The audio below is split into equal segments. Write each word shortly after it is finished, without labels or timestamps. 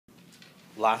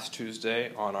last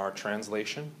Tuesday on our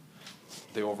translation,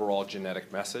 the overall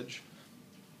genetic message.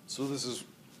 So this is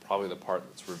probably the part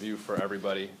that's review for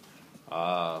everybody.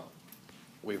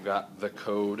 We've got the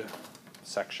code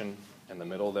section in the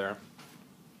middle there.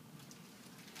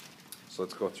 So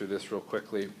let's go through this real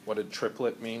quickly. What did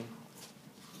triplet mean?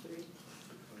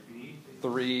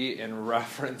 Three in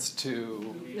reference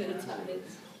to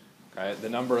the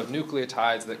number of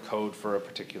nucleotides that code for a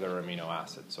particular amino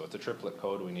acid. So it's a triplet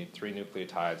code. We need 3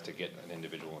 nucleotides to get an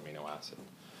individual amino acid.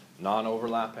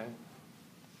 Non-overlapping.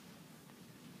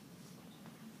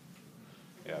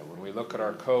 Yeah, when we look at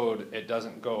our code, it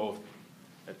doesn't go,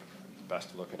 it's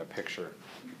best to look at a picture.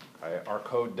 Okay? Our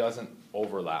code doesn't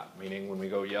overlap, meaning when we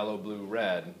go yellow, blue,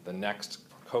 red, the next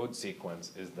code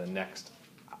sequence is the next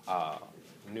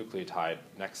nucleotide,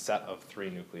 next set of 3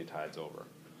 nucleotides over.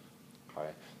 Okay?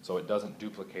 So it doesn't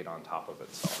duplicate on top of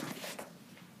itself.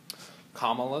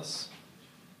 Commaless.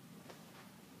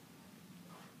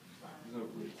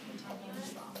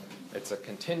 It's a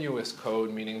continuous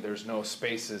code, meaning there's no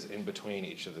spaces in between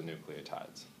each of the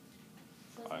nucleotides.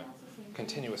 Okay?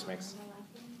 Continuous makes...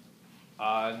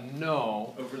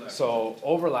 no. So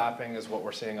overlapping is what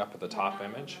we're seeing up at the top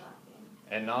image.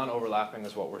 And non-overlapping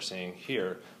is what we're seeing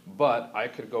here. But I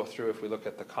could go through, if we look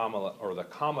at the comma or the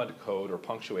comma code or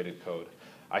punctuated code,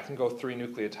 I can go 3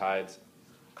 nucleotides,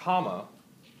 comma,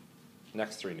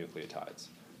 next 3 nucleotides.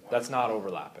 That's not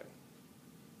overlapping.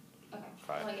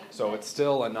 Okay. So it's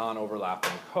still a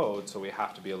non-overlapping code, so we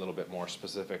have to be a little bit more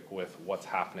specific with what's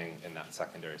happening in that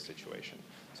secondary situation.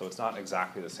 So it's not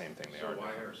exactly the same thing. So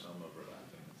why are some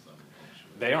overlapping and some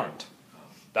punctuated? They aren't.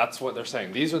 That's what they're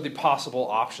saying. These are the possible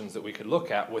options that we could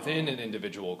look at within an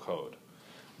individual code.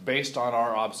 Based on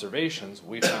our observations,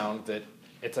 we found that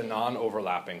it's a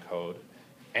non-overlapping code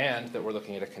and that we're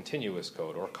looking at a continuous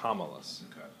code, or commaless.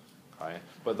 Okay?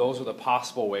 But those are the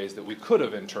possible ways that we could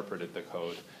have interpreted the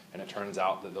code, and it turns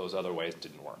out that those other ways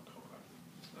didn't work.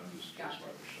 Gotcha.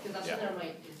 Because that's what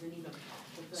like, is an even.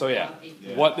 So yeah,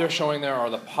 what they're showing there are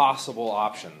the possible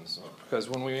options. Because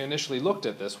when we initially looked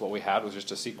at this, what we had was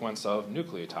just a sequence of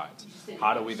nucleotides.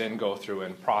 How do we then go through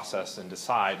and process and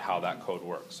decide how that code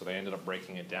works? So they ended up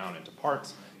breaking it down into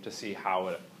parts to see how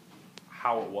it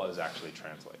was actually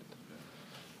translated.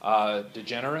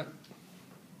 Degenerate.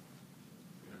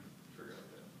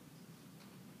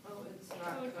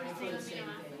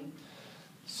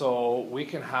 So we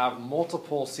can have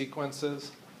multiple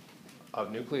sequences of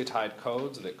nucleotide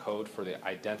codes that code for the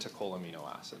identical amino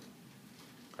acid.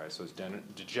 Okay, so it's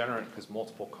degenerate because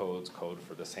multiple codes code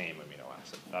for the same amino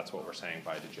acid. That's what we're saying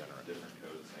by degenerate.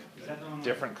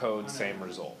 Different code, same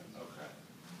result. Okay.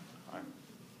 All right.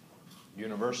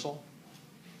 Universal.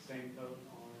 Same code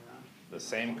all around. The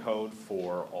same code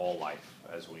for all life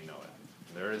as we know it.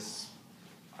 There is,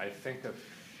 I think, a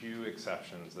few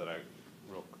exceptions that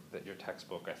that your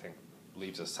textbook, I think,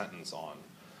 leaves a sentence on.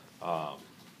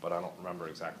 But I don't remember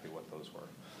exactly what those were.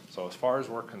 So as far as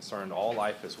we're concerned, all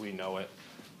life as we know it,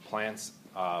 plants,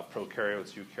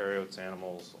 prokaryotes, eukaryotes,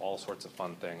 animals, all sorts of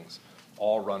fun things,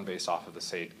 all run based off of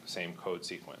the same code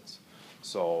sequence.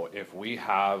 So if we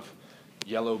have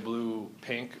yellow, blue,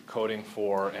 pink coding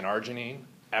for an arginine,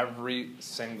 every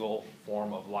single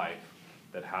form of life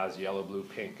that has yellow, blue,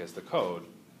 pink as the code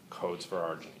codes for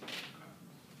arginine.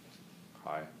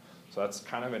 Okay? So that's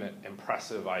kind of an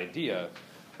impressive idea,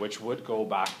 which would go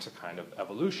back to kind of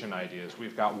evolution ideas.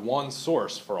 We've got one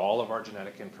source for all of our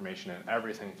genetic information, and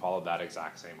everything followed that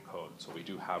exact same code. So we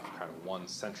do have kind of one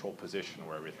central position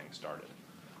where everything started.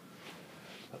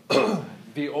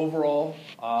 The overall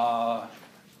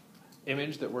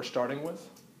image that we're starting with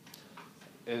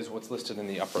is what's listed in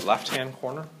the upper left-hand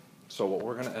corner. So what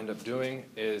we're going to end up doing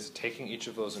is taking each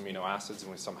of those amino acids,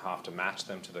 and we somehow have to match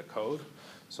them to the code.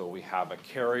 So we have a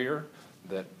carrier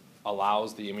that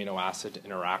allows the amino acid to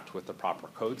interact with the proper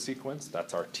code sequence.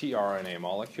 That's our tRNA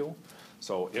molecule.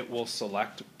 So it will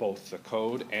select both the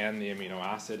code and the amino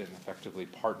acid and effectively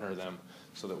partner them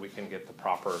so that we can get the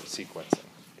proper sequencing.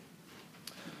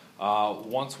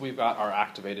 Once we've got our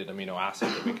activated amino acid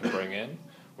that we can bring in,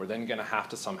 we're then going to have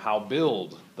to somehow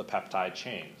build the peptide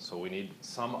chain. So we need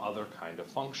some other kind of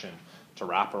function to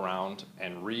wrap around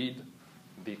and read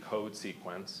the code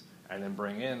sequence and then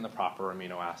bring in the proper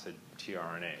amino acid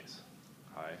tRNAs.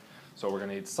 Okay? So we're going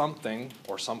to need something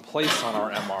or some place on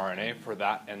our mRNA for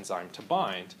that enzyme to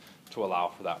bind to allow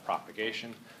for that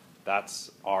propagation.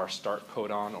 That's our start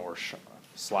codon or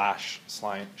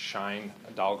 /shine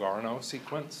Dalgarno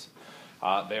sequence.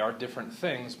 They are different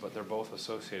things, but they're both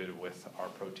associated with our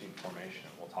protein formation.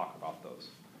 We'll talk about those.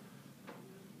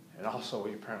 And also,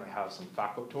 we apparently have some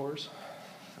factors.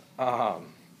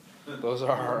 Those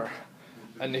are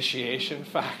initiation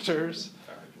factors.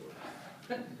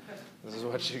 This is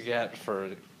what you get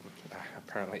for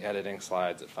apparently editing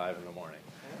slides at 5 in the morning.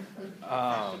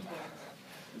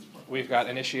 We've got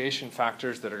initiation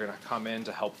factors that are going to come in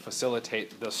to help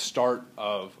facilitate the start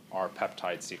of our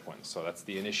peptide sequence. So that's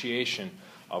the initiation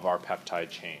of our peptide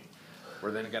chain.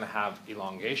 We're then going to have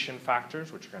elongation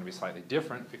factors, which are going to be slightly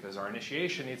different because our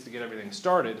initiation needs to get everything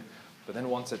started. But then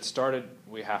once it's started,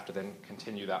 we have to then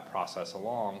continue that process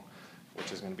along,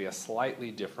 which is going to be a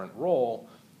slightly different role.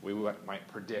 We might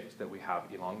predict that we have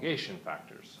elongation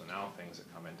factors. So now things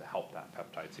that come in to help that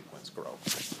peptide sequence grow.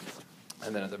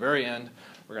 And then at the very end,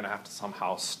 we're going to have to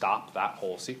somehow stop that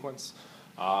whole sequence.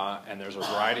 And there's a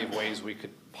variety of ways we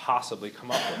could possibly come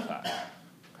up with that.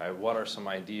 Okay, what are some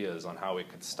ideas on how we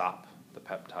could stop the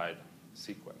peptide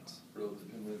sequence?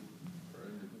 Row-dependent or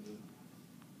independent?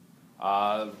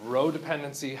 Row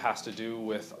dependency has to do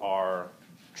with our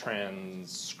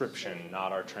transcription,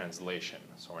 not our translation.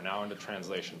 So we're now into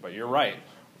translation. But you're right.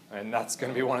 And that's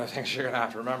going to be one of the things you're going to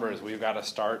have to remember is we've got to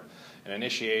start an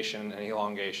initiation, an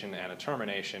elongation, and a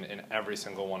termination in every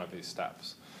single one of these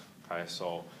steps. Okay,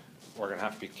 so we're going to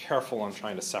have to be careful on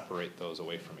trying to separate those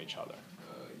away from each other.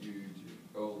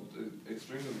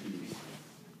 Extreme of U.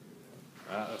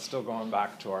 That's still going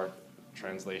back to our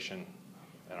translation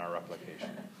and our replication.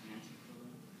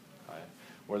 Okay.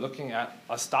 We're looking at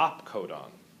a stop codon.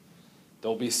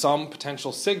 There'll be some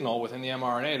potential signal within the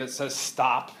mRNA that says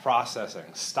stop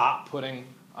processing, stop putting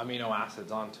amino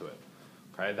acids onto it.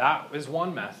 Okay, that is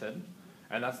one method,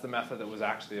 and that's the method that was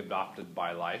actually adopted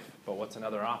by life. But what's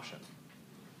another option?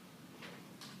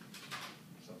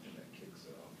 Something that kicks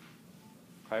it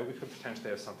off. Okay, we could potentially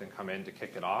have something come in to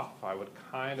kick it off. I would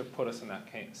kind of put us in that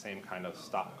same kind of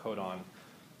stop codon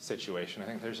situation. I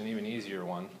think there's an even easier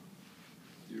one.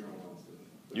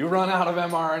 You run out of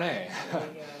mRNA.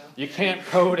 You can't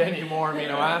code any more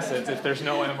amino acids if there's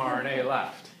no mRNA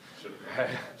left. Okay.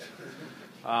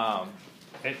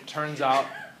 It turns out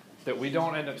that we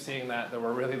don't end up seeing that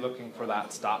we're really looking for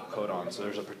that stop codon. So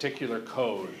there's a particular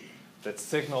code that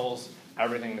signals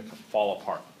everything to fall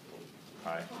apart.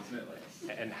 Okay?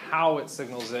 And how it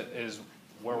signals it is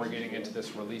where we're getting into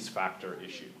this release factor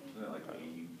issue. Isn't it like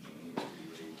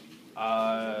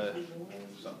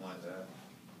something like that?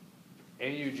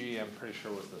 AUG, I'm pretty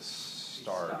sure, was the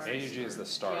start. AUG is the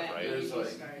start, Yeah, right? AUG is like-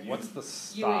 start. What's the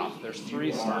stop? There's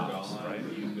 3 stops, right?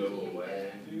 You go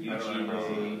away. I don't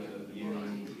know.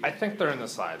 I think they're in the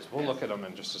slides. We'll look at them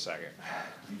in just a second.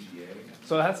 UGA.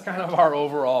 So that's kind of our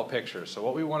overall picture. So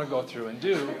what we want to go through and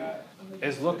do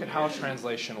is look at how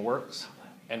translation works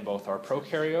in both our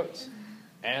prokaryotes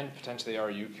and potentially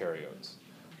our eukaryotes.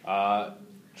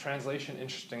 Translation,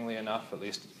 interestingly enough, at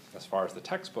least as far as the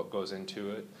textbook goes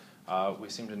into it, we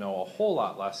seem to know a whole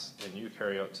lot less in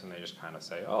eukaryotes, and they just kind of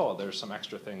say, oh, there's some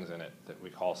extra things in it that we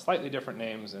call slightly different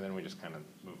names, and then we just kind of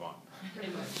move on.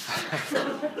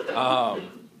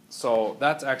 So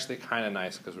that's actually kind of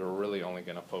nice because we're really only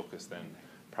going to focus then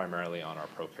primarily on our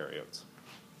prokaryotes.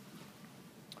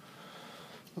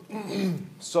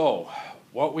 So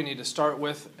what we need to start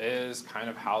with is kind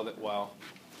of how that, well,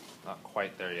 not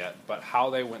quite there yet, but how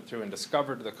they went through and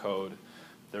discovered the code.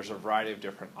 There's a variety of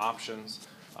different options.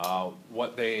 One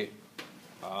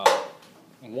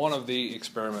of the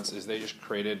experiments is they just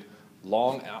created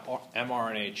long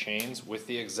mRNA chains with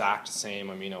the exact same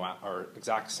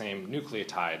exact same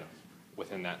nucleotide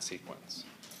within that sequence.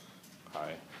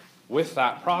 Okay. With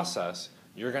that process,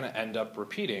 you're going to end up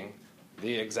repeating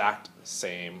the exact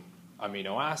same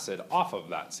amino acid off of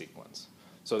that sequence.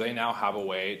 So they now have a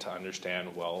way to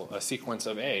understand, well, a sequence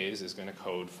of A's is going to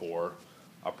code for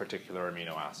a particular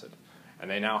amino acid. And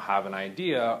they now have an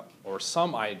idea or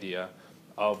some idea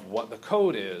of what the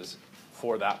code is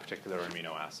for that particular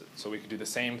amino acid. So we could do the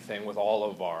same thing with all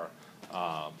of our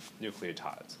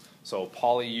nucleotides. So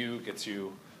poly-U gets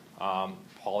you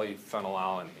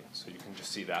polyphenylalanine. So you can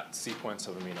just see that sequence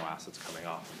of amino acids coming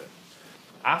off of it.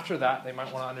 After that, they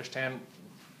might want to understand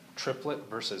triplet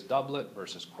versus doublet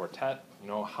versus quartet. You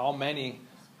know, how many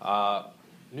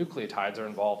nucleotides are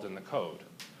involved in the code.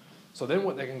 So then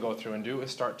what they can go through and do is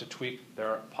start to tweak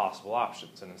their possible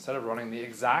options. And instead of running the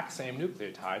exact same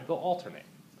nucleotide, they'll alternate.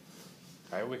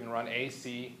 Okay, we can run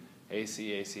AC,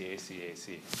 AC, AC, AC,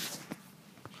 AC.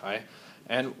 Okay?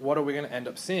 And what are we going to end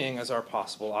up seeing as our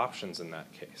possible options in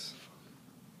that case?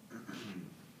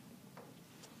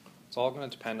 It's all going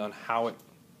to depend on how it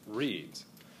reads.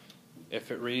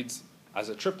 If it reads as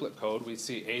a triplet code, we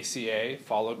see ACA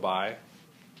followed by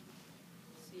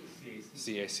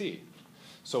CAC.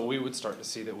 So we would start to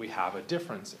see that we have a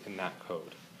difference in that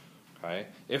code. Okay?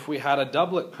 If we had a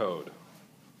doublet code,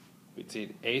 we'd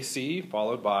see AC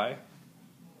followed by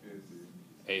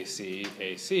AC,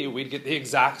 AC, we'd get the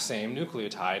exact same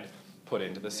nucleotide put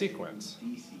into the sequence.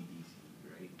 DC,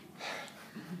 right?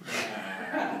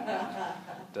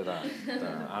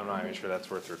 I'm not even sure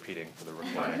that's worth repeating for the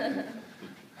recording.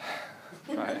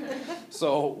 Right.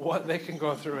 So what they can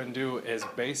go through and do is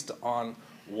based on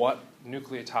what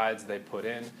nucleotides they put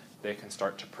in, they can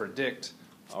start to predict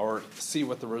or see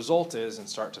what the result is and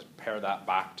start to pair that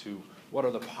back to what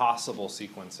are the possible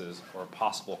sequences or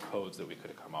possible codes that we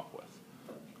could come up with.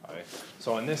 Okay?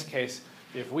 So in this case,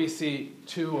 if we see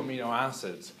 2 amino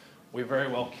acids, we very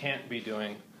well can't be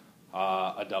doing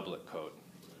a doublet code.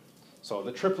 So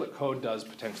the triplet code does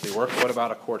potentially work. What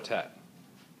about a quartet?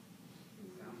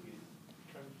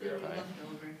 Okay.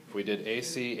 If we did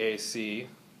AC, AC,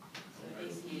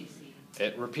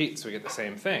 it repeats, we get the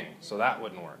same thing. So that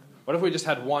wouldn't work. What if we just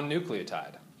had 1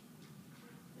 nucleotide?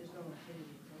 There's no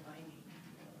affinity for binding.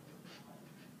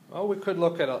 Well, we could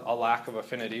look at a lack of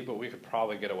affinity, but we could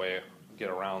probably get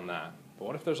around that. But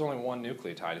what if there's only 1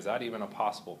 nucleotide? Is that even a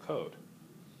possible code?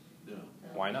 No.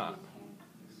 Why not?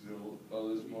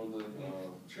 There's more than...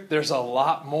 There's a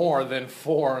lot more than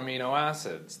 4 amino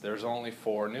acids. There's only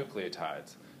 4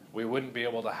 nucleotides. We wouldn't be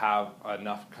able to have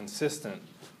enough consistent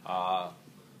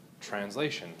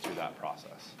translation through that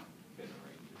process.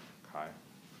 Okay.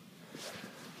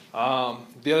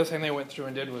 The other thing they went through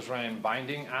and did was ran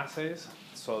binding assays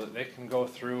so that they can go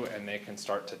through and they can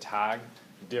start to tag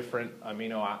different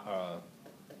amino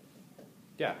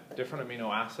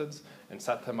acids and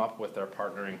set them up with their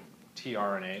partnering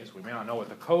tRNAs. We may not know what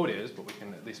the code is, but we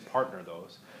can at least partner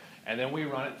those. And then we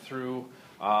run it through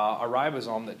a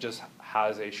ribosome that just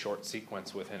has a short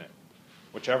sequence within it.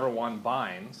 Whichever one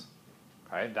binds,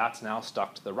 okay, that's now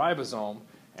stuck to the ribosome,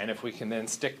 and if we can then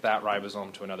stick that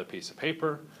ribosome to another piece of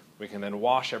paper, we can then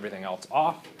wash everything else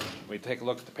off. We take a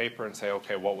look at the paper and say,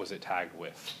 okay, what was it tagged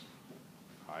with?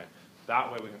 Okay.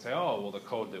 That way we can say, oh, well, the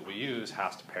code that we use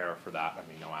has to pair for that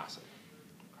amino acid.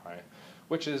 Okay.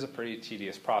 Which is a pretty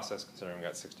tedious process considering we've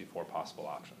got 64 possible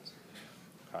options.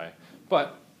 Okay.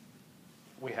 But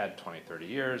we had 20, 30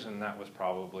 years, and that was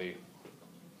probably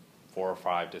 4 or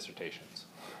 5 dissertations.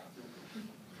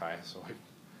 Okay, so we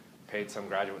paid some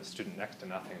graduate student next to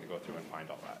nothing to go through and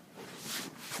find all that.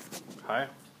 Okay.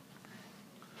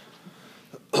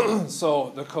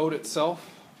 So the code itself,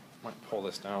 might pull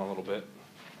this down a little bit.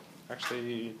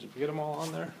 Actually, did we get them all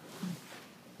on there? I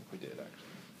think we did, actually.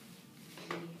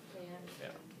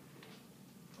 Yeah.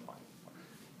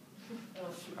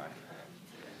 Okay.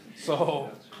 So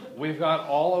we've got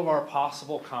all of our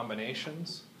possible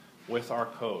combinations with our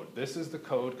code. This is the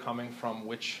code coming from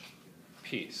which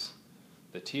piece?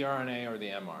 The tRNA or the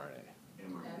mRNA?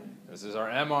 This is our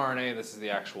mRNA, this is the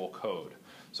actual code.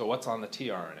 So what's on the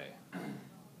tRNA?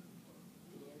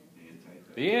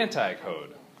 The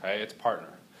anti-code, okay, it's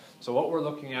partner. So what we're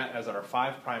looking at as our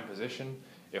 5' position,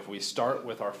 if we start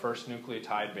with our first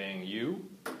nucleotide being U,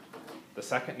 the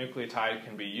second nucleotide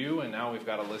can be U, and now we've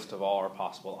got a list of all our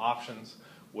possible options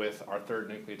with our third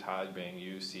nucleotide being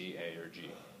U, C, A, or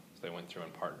G. So they went through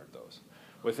and partnered those.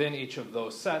 Within each of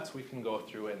those sets, we can go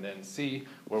through and then see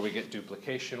where we get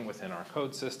duplication within our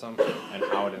code system and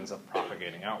how it ends up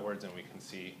propagating outwards, and we can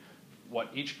see what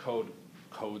each code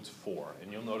codes for.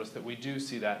 And you'll notice that we do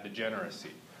see that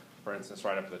degeneracy. For instance,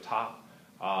 right up at the top,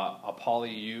 a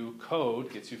poly-U code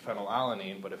gets you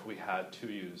phenylalanine, but if we had 2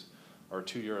 U's or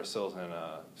 2 uracils and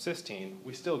a cysteine,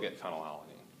 we still get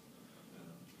phenylalanine.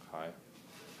 Okay.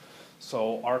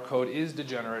 So our code is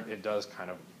degenerate. It does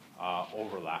kind of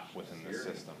overlap within the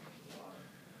system.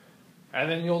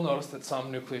 And then you'll notice that some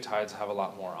nucleotides have a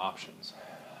lot more options.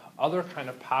 Other kind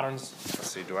of patterns,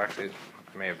 let's see,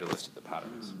 I may have delisted the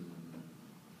patterns.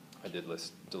 I did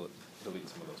delete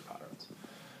some of those patterns.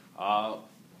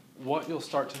 What you'll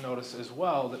start to notice as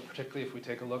well, that particularly if we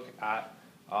take a look at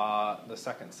the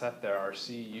second set there, our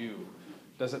CU,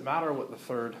 does it matter what the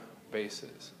third base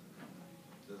is?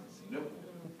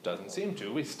 Doesn't seem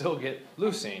to. We still get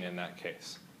leucine in that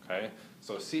case. Okay?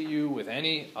 So CU with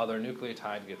any other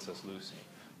nucleotide gets us leucine.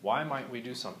 Why might we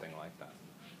do something like that?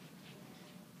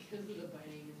 Because of the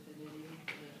binding affinity.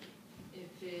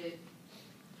 If it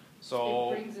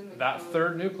So brings in the that code.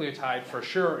 third nucleotide for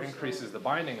sure increases the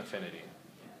binding affinity.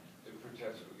 It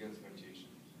protects against mutation.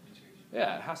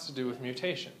 Yeah, it has to do with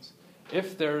mutations.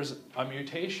 If there's a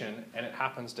mutation and it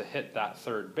happens to hit that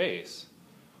third base,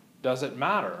 does it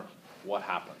matter what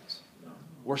happens?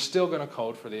 We're still going to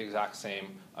code for the exact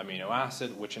same amino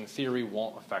acid, which in theory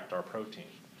won't affect our protein.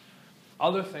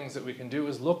 Other things that we can do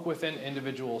is look within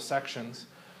individual sections.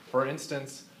 For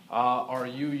instance, our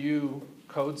UU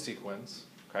code sequence,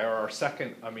 okay, or our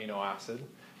second amino acid,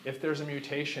 if there's a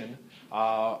mutation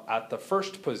at the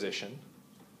first position,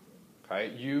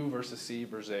 Okay, U versus C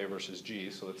versus A versus G.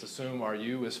 So let's assume our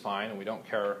U is fine and we don't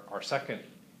care. Our second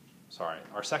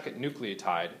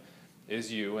nucleotide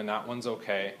is U and that one's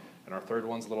okay, and our third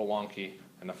one's a little wonky,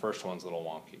 and the first one's a little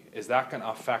wonky. Is that going to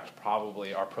affect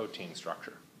probably our protein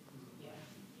structure? Yeah.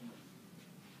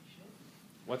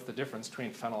 What's the difference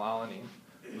between phenylalanine,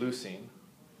 leucine?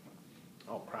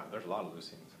 Oh crap, there's a lot of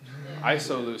leucines.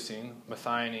 Isoleucine,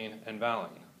 methionine, and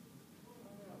valine.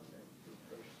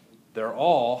 They're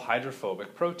all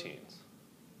hydrophobic proteins.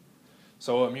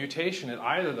 So a mutation at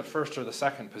either the first or the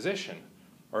second position,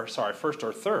 first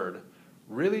or third,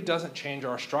 really doesn't change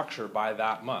our structure by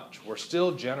that much. We're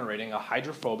still generating a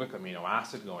hydrophobic amino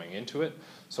acid going into it,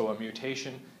 so a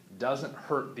mutation doesn't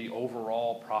hurt the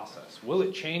overall process. Will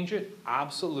it change it?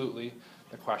 Absolutely.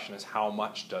 The question is, how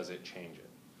much does it change it?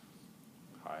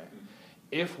 Okay.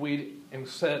 If we,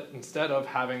 instead of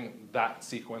having that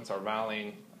sequence, our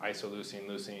valine, isoleucine,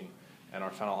 leucine, and our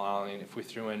phenylalanine, if we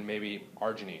threw in maybe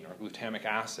arginine or glutamic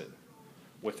acid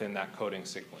within that coding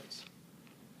sequence,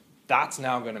 that's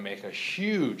now going to make a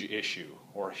huge issue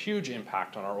or a huge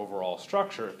impact on our overall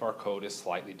structure if our code is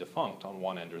slightly defunct on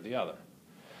one end or the other.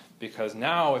 Because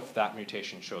now if that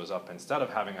mutation shows up, instead of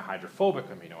having a hydrophobic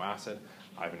amino acid,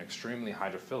 I have an extremely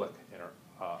hydrophilic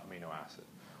amino acid,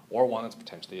 or one that's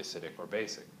potentially acidic or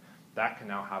basic. That can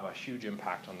now have a huge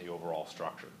impact on the overall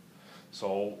structure.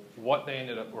 So what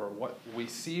we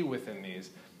see within these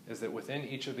is that within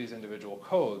each of these individual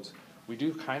codes, we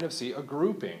do kind of see a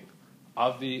grouping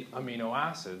of the amino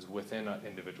acids within an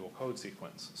individual code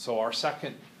sequence. So our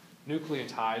second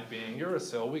nucleotide being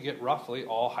uracil, we get roughly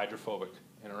all hydrophobic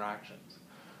interactions.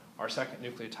 Our second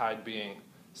nucleotide being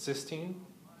cysteine,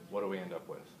 what do we end up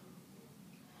with?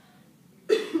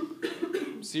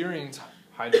 Serines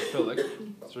hydrophilic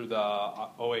through the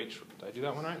OH. Did I do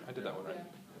that one right? I did that one right.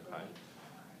 Okay.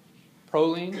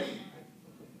 Proline,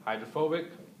 hydrophobic.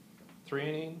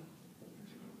 Threonine,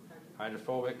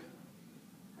 hydrophobic.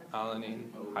 Alanine,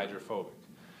 hydrophobic.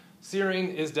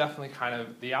 Serine is definitely kind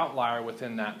of the outlier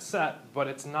within that set, but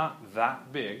it's not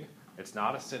that big. It's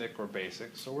not acidic or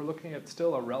basic, so we're looking at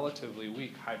still a relatively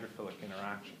weak hydrophilic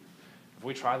interaction. If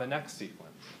we try the next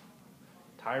sequence,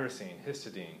 tyrosine,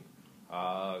 histidine,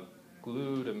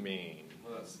 glutamine.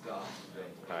 Well, that's stop.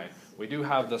 Okay. We do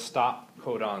have the stop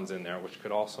codons in there, which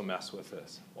could also mess with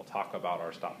this. We'll talk about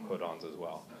our stop codons as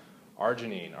well.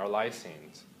 Arginine, our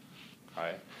lysines.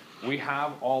 Okay. We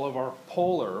have all of our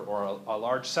polar, or a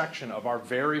large section of our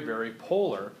very, very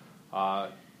polar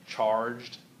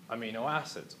charged amino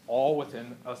acids, all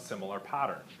within a similar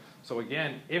pattern. So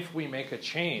again, if we make a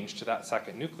change to that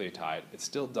second nucleotide, it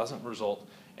still doesn't result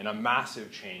in a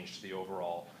massive change to the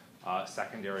overall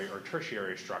secondary or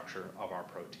tertiary structure of our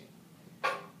protein.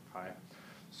 Okay?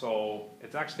 So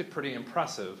it's actually pretty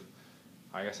impressive.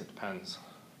 I guess it depends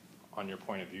on your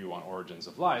point of view on origins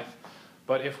of life.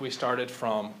 But if we started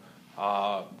from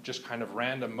just kind of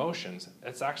random motions,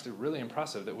 it's actually really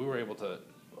impressive that we were able to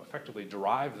effectively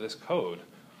derive this code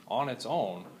on its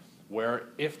own, where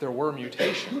if there were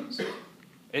mutations,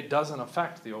 it doesn't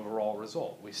affect the overall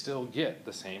result. We still get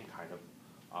the same kind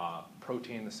of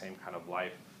protein, the same kind of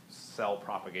life, cell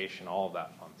propagation, all of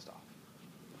that fun stuff.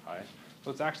 Okay?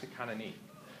 So it's actually kind of neat.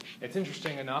 It's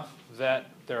interesting enough that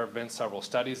there have been several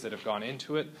studies that have gone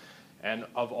into it, and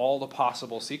of all the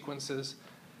possible sequences,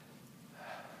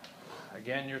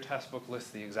 again, your test book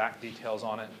lists the exact details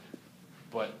on it,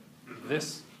 but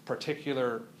this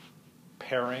particular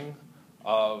pairing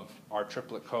of our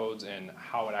triplet codes and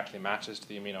how it actually matches to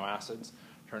the amino acids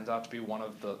turns out to be one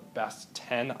of the best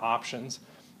 10 options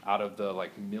out of the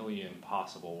million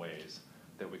possible ways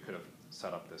that we could have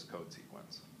set up this code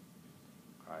sequence.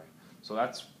 Okay. So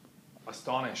that's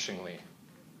astonishingly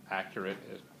accurate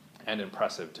and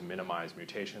impressive to minimize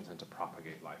mutations and to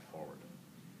propagate life forward.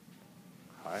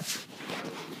 Okay.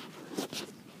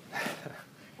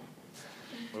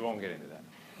 We won't get into that.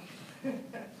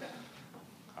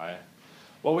 Okay.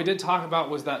 What we did talk about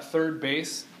was that third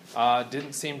base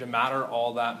didn't seem to matter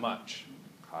all that much.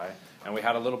 Okay. And we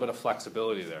had a little bit of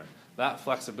flexibility there. That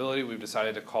flexibility we've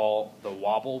decided to call the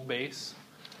wobble base.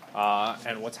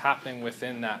 And what's happening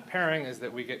within that pairing is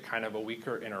that we get kind of a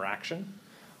weaker interaction.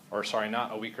 Or sorry,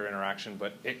 not a weaker interaction,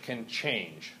 but it can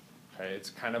change. Okay.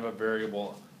 It's kind of a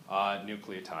variable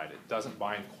nucleotide. It doesn't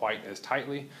bind quite as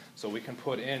tightly, so we can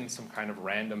put in some kind of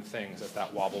random things at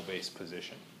that wobble base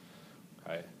position.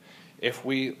 Okay. If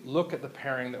we look at the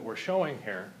pairing that we're showing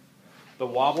here, the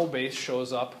wobble base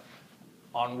shows up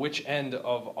on which end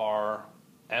of our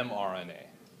mRNA?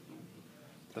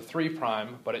 The 3',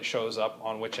 but it shows up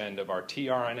on which end of our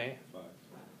tRNA?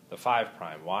 The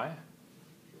 5'. Why?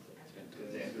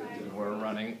 we're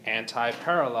running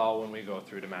anti-parallel when we go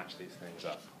through to match these things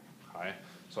up. Okay?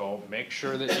 So make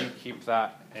sure that you keep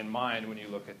that in mind when you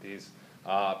look at these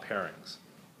pairings.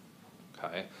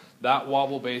 Okay? That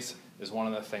wobble base is one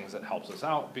of the things that helps us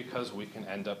out because we can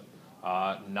end up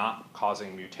not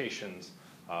causing mutations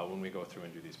when we go through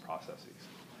and do these processes.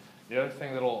 The other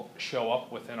thing that will show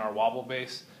up within our wobble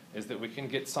base is that we can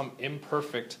get some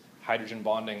imperfect hydrogen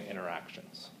bonding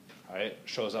interactions. Right? It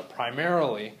shows up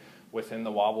primarily within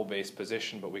the wobble base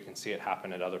position, but we can see it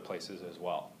happen at other places as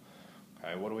well.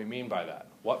 Okay, what do we mean by that?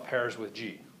 What pairs with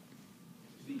G?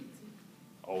 Z.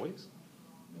 Always?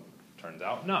 Turns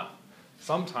out not.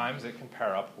 Sometimes it can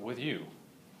pair up with U,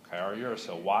 okay, or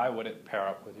uracil. Why would it pair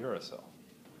up with uracil?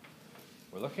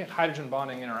 We're looking at hydrogen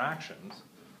bonding interactions,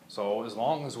 so as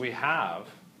long as we have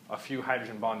a few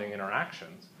hydrogen bonding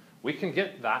interactions, we can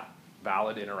get that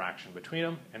valid interaction between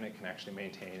them, and it can actually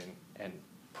maintain and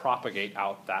propagate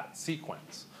out that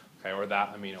sequence, okay, or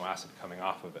that amino acid coming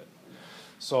off of it.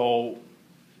 So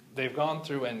they've gone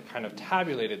through and kind of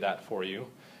tabulated that for you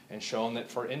and shown that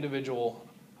for individual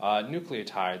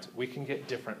nucleotides, we can get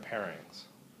different pairings,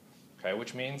 okay,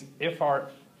 which means if our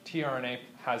tRNA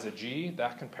has a G,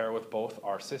 that can pair with both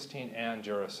our cysteine and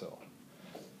uracil.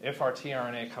 If our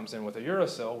tRNA comes in with a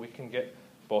uracil, we can get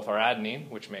both our adenine,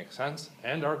 which makes sense,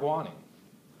 and our guanine.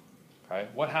 Okay?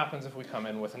 What happens if we come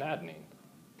in with an adenine?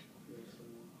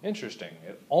 Interesting.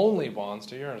 It only bonds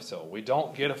to uracil. We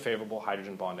don't get a favorable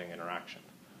hydrogen bonding interaction.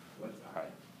 What's Okay.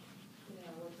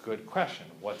 Yeah, what's Good question.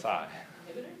 What's I?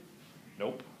 inhibitor?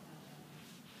 Nope.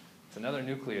 It's another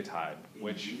nucleotide,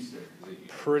 which Inducer.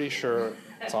 pretty sure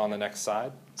it's on the next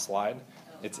slide.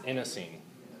 It's inosine.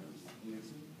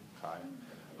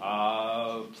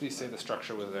 Okay. Please say the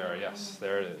structure was there. Yes,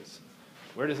 there it is.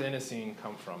 Where does inosine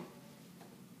come from?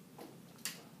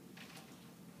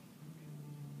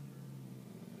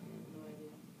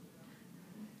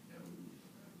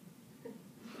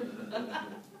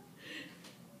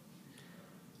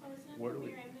 Where do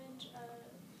we?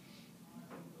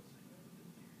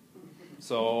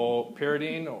 So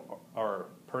pyridine or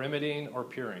pyrimidine or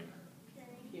purine?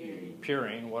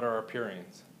 Purine. What are our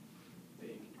purines?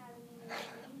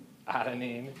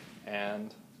 Adenine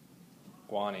and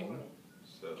guanine.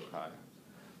 Okay.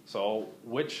 So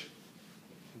which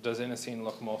does inosine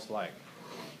look most like?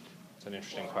 It's an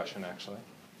interesting question, actually.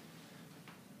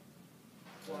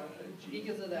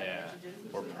 Because of that. Yeah,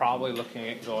 we're probably looking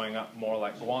at going up more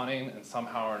like guanine, and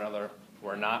somehow or another,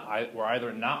 we're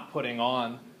either not putting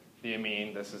on the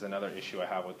amine. This is another issue I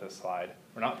have with this slide.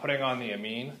 We're not putting on the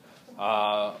amine,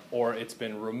 or it's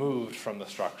been removed from the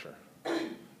structure,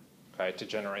 okay, to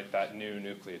generate that new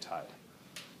nucleotide.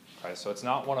 Okay, so it's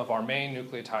not one of our main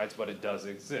nucleotides, but it does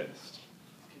exist.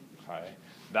 Okay,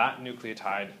 that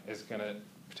nucleotide is going to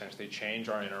potentially change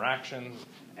our interactions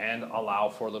and allow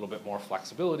for a little bit more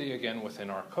flexibility again within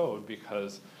our code,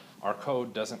 because our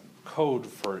code doesn't code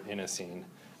for inosine.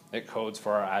 It codes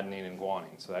for our adenine and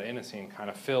guanine. So that inosine kind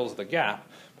of fills the gap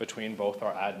between both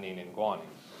our adenine and guanine.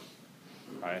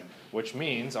 Right? Which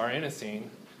means our inosine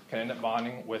can end up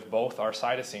bonding with both our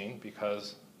cytosine,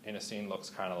 because inosine looks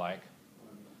kind of like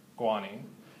guanine.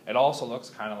 It also looks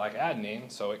kind of like adenine,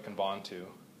 so it can bond to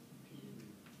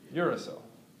uracil.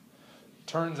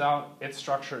 Turns out its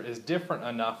structure is different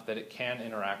enough that it can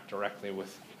interact directly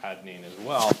with adenine as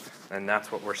well, and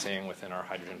that's what we're seeing within our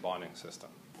hydrogen bonding system.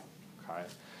 Okay,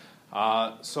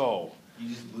 so You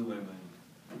just blew my mind.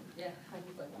 Yeah, I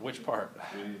was like, which part?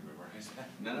 We didn't memorize that.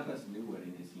 None of us knew what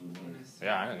inosine was.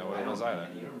 Yeah, I didn't know what it was either.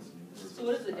 so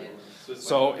what does it do?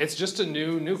 So it's just a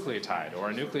new nucleotide, or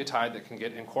a nucleotide that can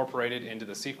get incorporated into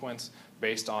the sequence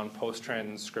based on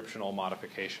post-transcriptional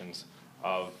modifications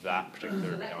of that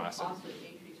particular So that amino can acid. possibly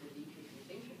increase or decrease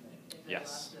mutation rate. If it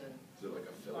Yes. allows Is it like a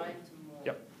to filler? bind to more.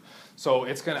 Yep. So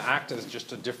it's going to act as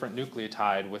just a different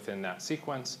nucleotide within that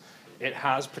sequence. It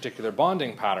has particular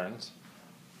bonding patterns.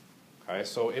 Okay,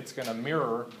 so it's going to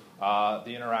mirror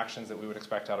the interactions that we would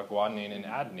expect out of guanine and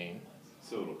adenine.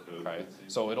 So it'll code. Okay,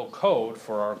 so it'll code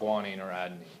for our guanine or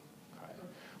adenine. Okay.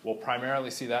 We'll primarily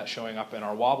see that showing up in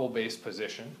our wobble-based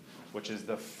position, which is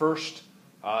the first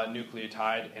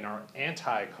nucleotide in our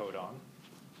anti-codon.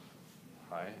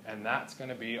 Okay, and that's going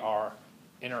to be our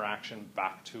interaction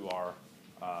back to our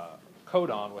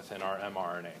codon within our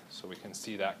mRNA. So we can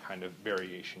see that kind of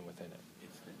variation within it.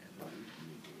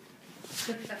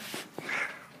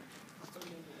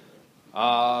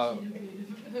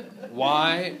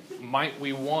 Why might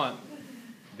we want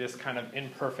this kind of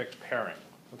imperfect pairing?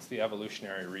 What's the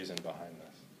evolutionary reason behind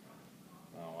this?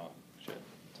 Oh, well, shit.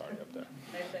 It's already up there.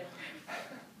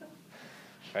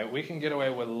 Okay, we can get away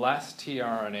with less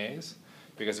tRNAs,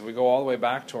 because if we go all the way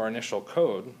back to our initial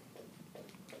code,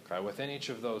 Okay, within each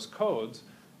of those codes,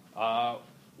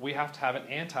 we have to have an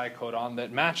anti-codon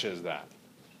that matches that,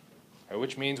 okay,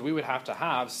 which means we would have to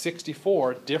have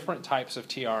 64 different types of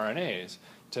tRNAs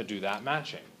to do that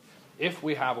matching. If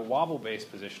we have a wobble base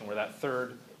position where that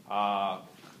third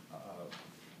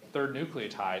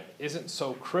nucleotide isn't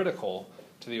so critical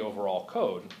to the overall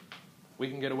code, we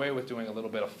can get away with doing a little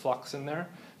bit of flux in there,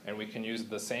 and we can use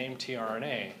the same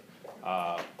tRNA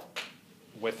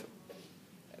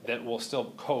that will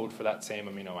still code for that same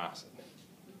amino acid.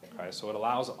 Okay, so it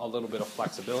allows a little bit of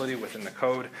flexibility within the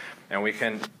code, and we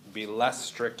can be less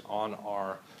strict on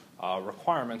our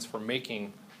requirements for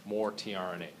making more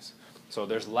tRNAs. So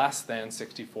there's less than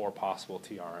 64 possible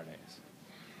tRNAs,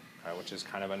 okay, which is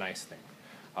kind of a nice thing.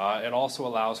 It also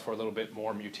allows for a little bit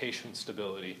more mutation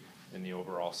stability in the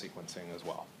overall sequencing as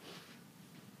well.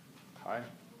 Okay.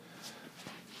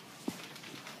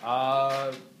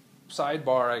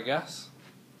 Sidebar, I guess.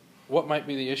 What might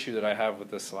be the issue that I have with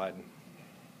this slide?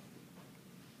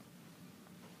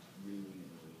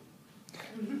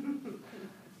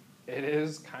 It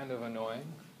is kind of annoying.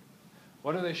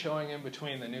 What are they showing in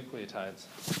between the nucleotides?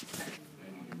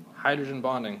 Hydrogen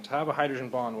bonding. To have a hydrogen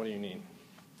bond, what do you need?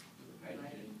 You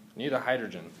need a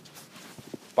hydrogen.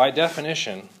 By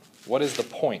definition, what is the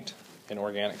point in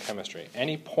organic chemistry?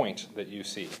 Any point that you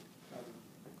see.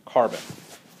 Carbon.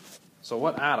 So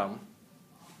what atom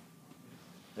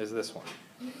is this one?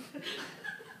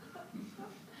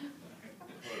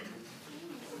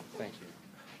 Thank you.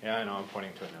 Yeah, I know, I'm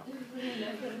pointing to it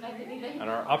now. In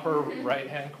our upper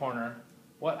right-hand corner,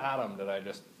 what atom did I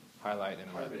just highlight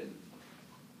in red?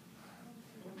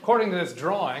 According to this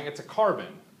drawing, it's a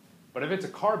carbon. But if it's a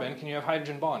carbon, can you have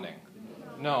hydrogen bonding?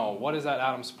 No. What is that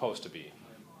atom supposed to be?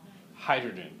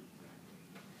 Hydrogen.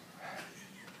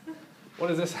 What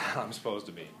is this atom supposed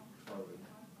to be?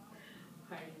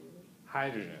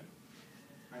 Hydrogen.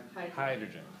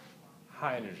 Hydrogen.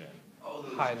 Hydrogen.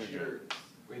 Hydrogen.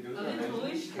 Wait, those Oh, are they totally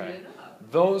hydrogen? screwed Okay. it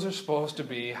up. Those are supposed to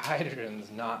be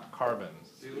hydrogens, not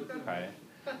carbons. Okay?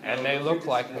 And they look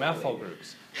like methyl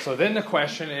groups. So then the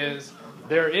question is,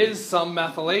 there is some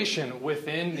methylation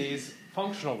within these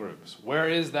functional groups. Where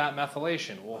is that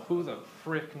methylation? Well, who the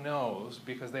frick knows,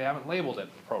 because they haven't labeled it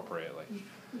appropriately.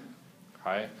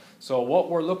 Okay? So what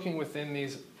we're looking within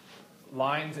these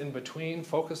lines in between,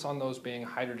 focus on those being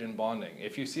hydrogen bonding.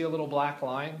 If you see a little black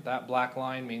line, that black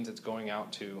line means it's going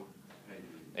out to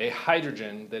a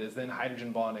hydrogen that is then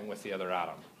hydrogen bonding with the other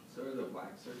atom. So are the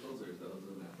black circles, or is those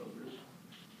a methyl group?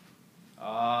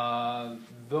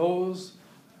 Those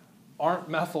aren't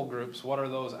methyl groups. What are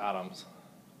those atoms?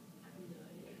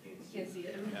 Can't see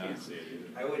it. Yeah. Can't see it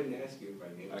either. I wouldn't ask you if I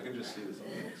knew. I can just see this on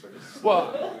the looks like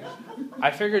Well,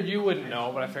 I figured you wouldn't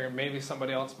know, but I figured maybe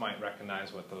somebody else might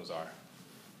recognize what those are.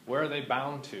 Where are they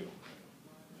bound to?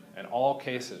 In all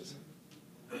cases,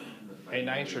 a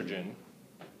nitrogen,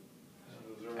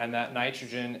 and that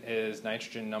nitrogen is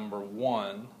nitrogen number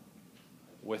 1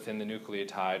 within the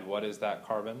nucleotide. What is that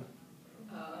carbon?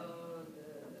 Oh,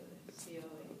 the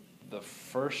COH. The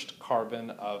first carbon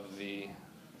of the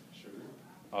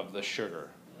sugar.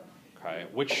 Okay,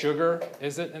 which sugar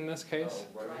is it in this case?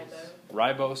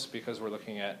 Ribose, because we're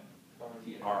looking at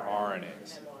our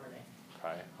RNAs.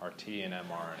 Okay, our T and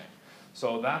mRNA.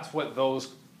 So that's what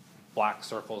those black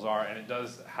circles are, and it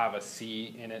does have a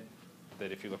C in it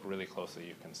that if you look really closely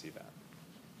you can see that.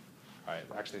 All right,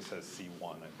 it actually says C1,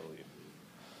 I believe.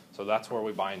 So that's where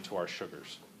we bind to our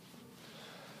sugars.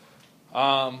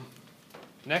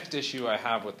 Next issue I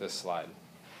have with this slide.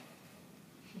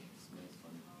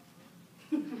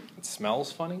 It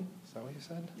smells funny? Is that what you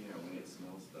said? Yeah, when it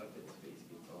smells stuff, its face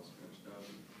gets all scrunched up.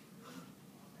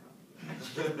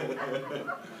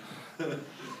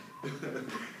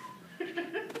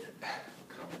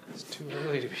 It's too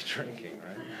early to be drinking,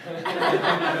 right?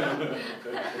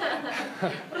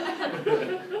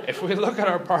 If we look at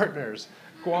our partners,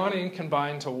 guanine can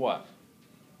bind to what?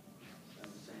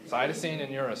 Cytosine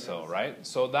and uracil, right?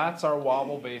 So that's our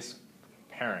wobble-based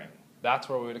pairing. That's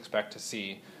where we would expect to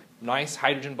see nice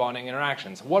hydrogen bonding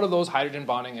interactions. What do those hydrogen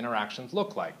bonding interactions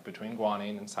look like between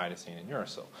guanine and cytosine and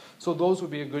uracil? So those would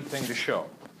be a good thing to show.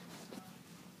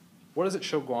 What does it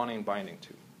show guanine binding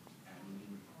to?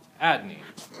 Adenine.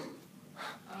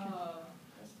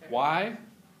 Why?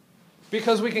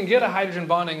 Because we can get a hydrogen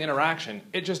bonding interaction.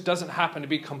 It just doesn't happen to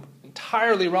be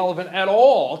entirely relevant at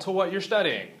all to what you're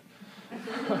studying.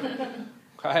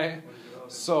 Okay?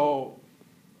 So,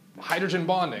 hydrogen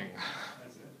bonding.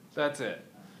 That's it.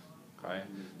 Okay?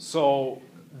 So,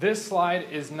 this slide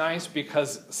is nice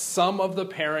because some of the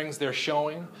pairings they're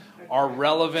showing are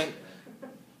relevant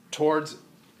towards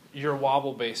your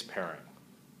wobble-based pairing.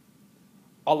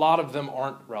 a lot of them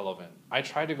aren't relevant. I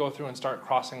tried to go through and start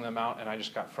crossing them out, and I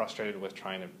just got frustrated with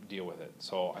trying to deal with it.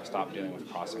 So I stopped dealing with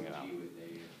crossing it out.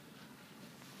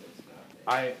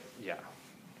 Yeah.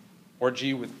 Or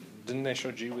G with, didn't they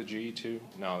show G with G too?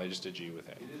 No, they just did G with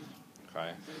A.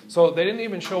 Okay. So they didn't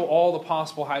even show all the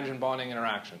possible hydrogen bonding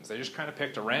interactions. They just kind of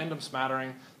picked a random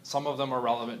smattering. Some of them are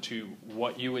relevant to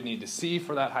what you would need to see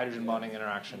for that hydrogen bonding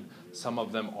interaction. Some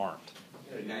of them aren't.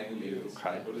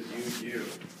 Okay.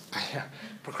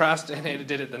 Procrastinated,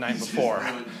 did it the night before.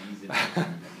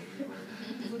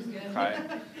 Okay.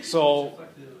 So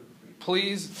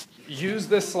please use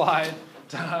this slide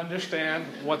to understand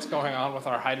what's going on with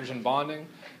our hydrogen bonding.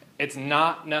 It's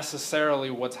not necessarily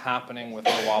what's happening with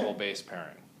our wobble base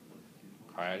pairing.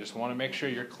 Okay, I just want to make sure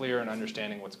you're clear in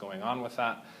understanding what's going on with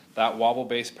that. That wobble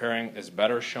base pairing is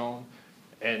better shown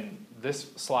in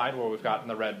this slide where we've got in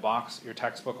the red box. Your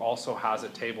textbook also has a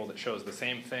table that shows the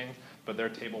same thing, but their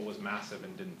table was massive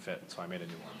and didn't fit, so I made a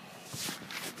new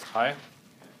one.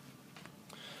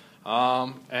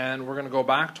 Okay. And we're going to go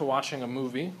back to watching a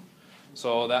movie.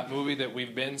 So that movie that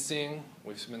we've been seeing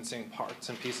parts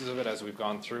and pieces of it as we've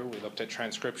gone through. We looked at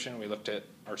transcription, we looked at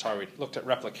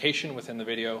replication within the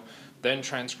video, then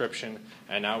transcription,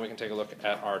 and now we can take a look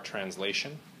at our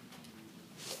translation.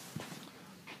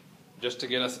 Just to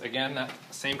get us, again, that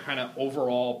same kind of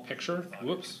overall picture.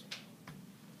 Whoops.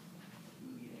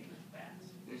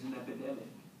 There's an epidemic.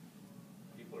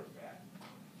 People are fat.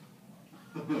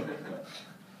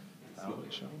 That's what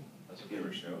they show. That's what they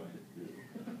were showing.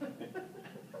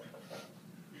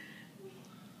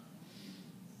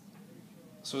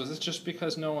 So is this just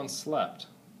because no one slept?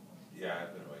 Yeah,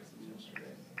 I've been awake since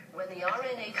yesterday. When the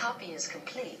RNA copy is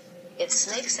complete, it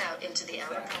snakes out into the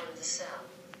outer part of the cell.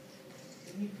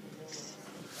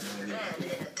 Then,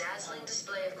 in a dazzling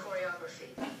display of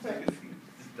choreography,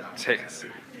 Take a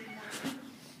seat.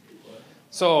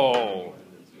 So,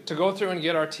 to go through and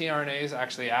get our tRNAs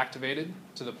actually activated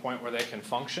to the point where they can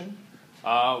function,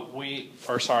 our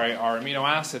amino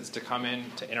acids to come in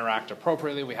to interact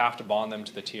appropriately, we have to bond them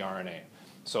to the tRNA.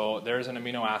 So there's an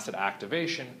amino acid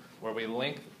activation where we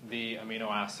link the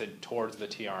amino acid towards the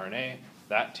tRNA.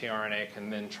 That tRNA can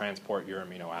then transport your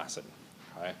amino acid.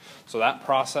 Okay? So that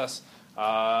process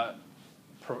has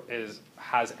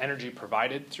energy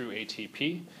provided through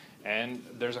ATP, and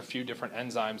there's a few different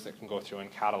enzymes that can go through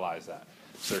and catalyze that.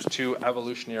 So there's two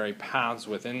evolutionary paths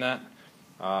within that.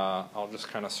 I'll just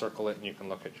kind of circle it, and you can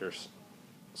look at your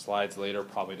slides later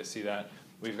probably to see that.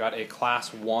 We've got a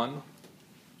class 1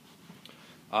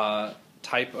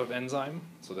 type of enzyme.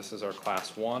 So this is our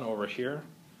class 1 over here.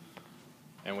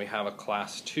 And we have a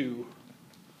class 2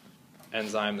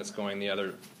 enzyme that's going the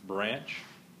other branch.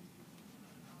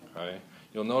 Okay.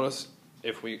 You'll notice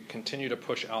if we continue to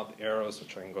push out the arrows,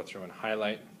 which I can go through and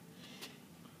highlight,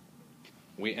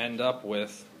 we end up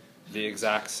with the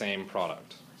exact same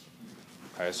product.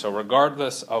 Okay, so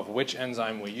regardless of which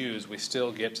enzyme we use, we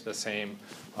still get to the same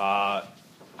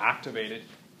activated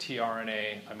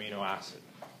tRNA amino acid,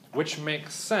 which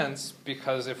makes sense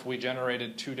because if we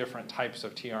generated two different types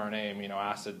of tRNA amino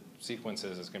acid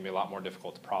sequences, it's going to be a lot more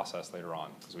difficult to process later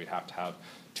on because we'd have to have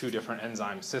two different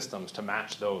enzyme systems to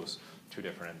match those two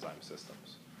different enzyme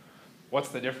systems. What's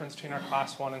the difference between our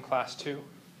class 1 and class 2?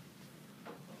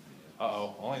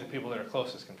 Uh-oh, only the people that are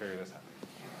closest can figure this out.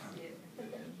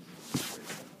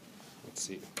 Let's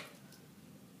see.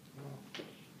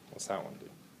 What's that one do?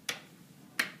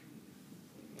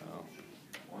 No.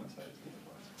 One side's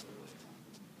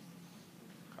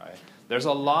Okay. There's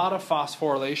a lot of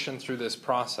phosphorylation through this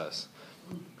process.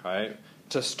 Okay.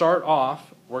 To start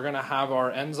off, we're going to have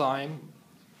our enzyme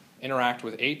interact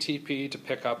with ATP to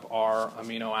pick up our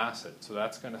amino acid. So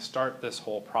that's going to start this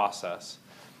whole process.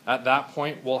 At that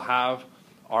point, we'll have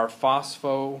our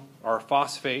phosphate,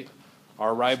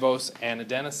 our ribose, and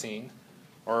adenosine,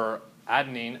 or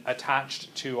adenine,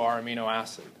 attached to our amino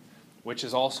acid, which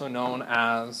is also known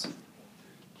as,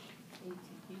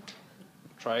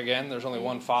 try again, there's only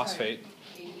one phosphate,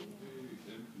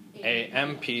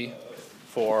 AMP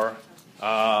for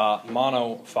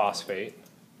monophosphate.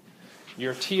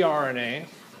 Your tRNA,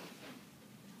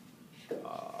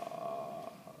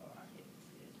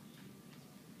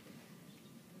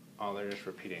 they're just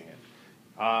repeating it.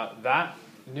 That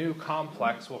new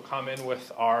complex will come in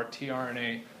with our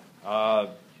tRNA,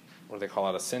 what do they call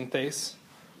it, a synthase.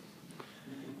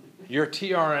 Your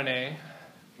tRNA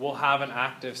will have an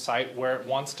active site where it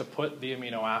wants to put the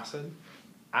amino acid.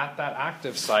 At that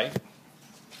active site,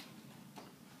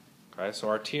 okay, so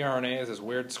our tRNA is this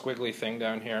weird squiggly thing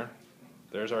down here.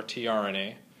 There's our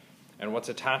tRNA. And what's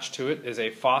attached to it is a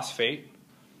phosphate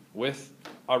with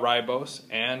a ribose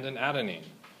and an adenine.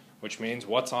 which means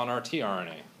what's on our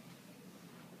tRNA?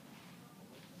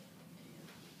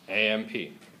 AMP.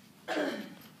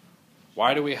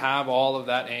 Why do we have all of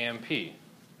that AMP? Because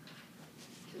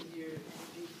your energy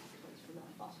comes from that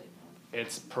phosphate bond.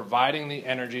 It's providing the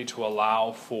energy to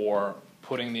allow for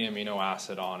putting the amino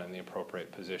acid on in the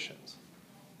appropriate positions.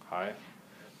 Okay?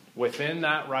 Within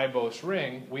that ribose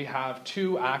ring, we have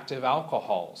 2 active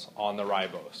alcohols on the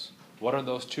ribose. What are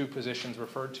those 2 positions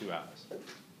referred to as?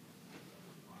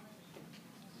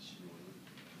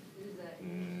 Is that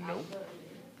Nope. alpha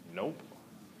and Nope.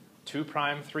 2',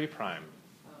 3'. beta?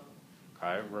 Oh.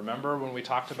 Okay? Remember when we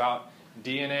talked about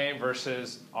DNA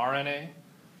versus RNA?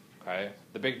 Okay?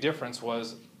 The big difference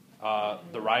was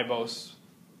the ribose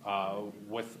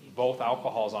with both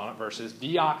alcohols on it versus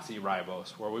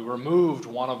deoxyribose, where we removed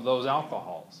one of those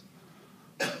alcohols.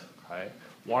 Okay?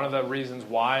 One of the reasons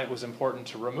why it was important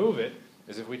to remove it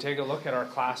is if we take a look at our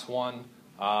class 1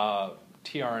 tRNA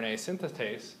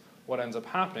synthetase, what ends up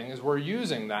happening is we're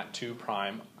using that 2'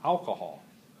 alcohol.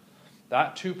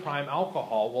 That 2'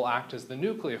 alcohol will act as the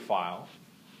nucleophile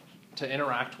to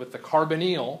interact with the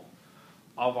carbonyl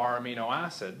of our amino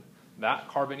acid. That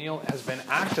carbonyl has been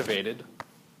activated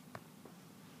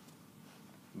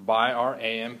by our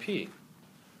AMP,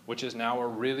 which is now a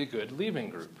really good leaving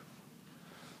group.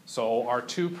 So our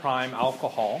 2'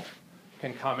 alcohol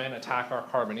can come in, attack our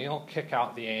carbonyl, kick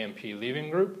out the AMP leaving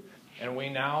group, and we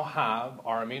now have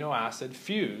our amino acid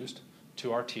fused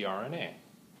to our tRNA.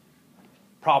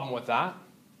 Problem with that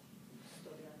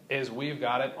is we've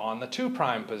got it on the 2'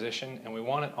 position and we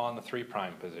want it on the 3'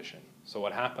 position. So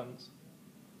what happens?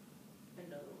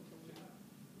 Another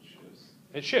one.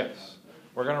 It shifts.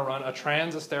 We're going to run a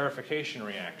transesterification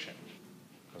reaction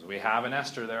because we have an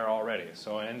ester there already.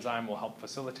 So an enzyme will help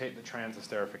facilitate the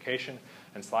transesterification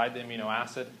and slide the amino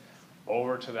acid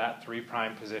over to that 3'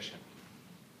 position.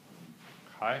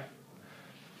 Okay?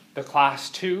 The class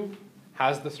 2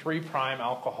 has the 3'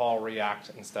 alcohol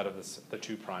react instead of the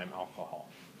 2' alcohol.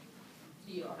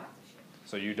 So you don't have to shift.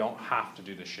 So you don't have to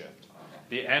do the shift.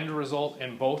 The end result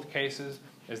in both cases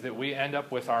is that we end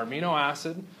up with our amino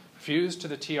acid fused to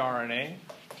the tRNA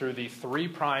through the 3'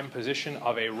 position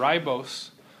of a ribose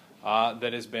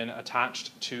that has been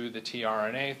attached to the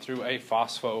tRNA through a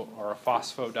phospho or a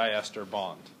phosphodiester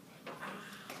bond.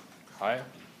 Okay?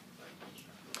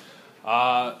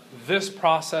 This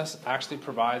process actually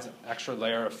provides an extra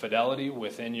layer of fidelity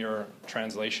within your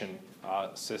translation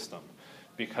system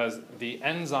because the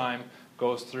enzyme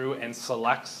goes through and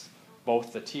selects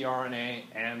both the tRNA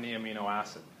and the amino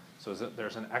acid. So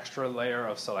there's an extra layer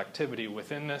of selectivity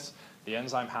within this. The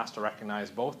enzyme has to recognize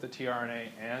both the tRNA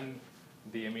and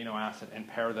the amino acid and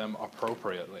pair them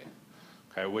appropriately.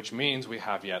 Okay, which means we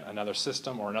have yet another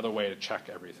system or another way to check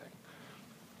everything.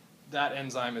 That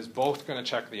enzyme is both going to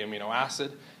check the amino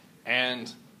acid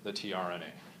and the tRNA.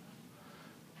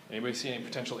 Anybody see any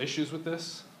potential issues with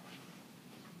this?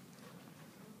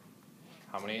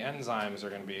 How many enzymes are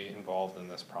going to be involved in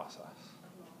this process?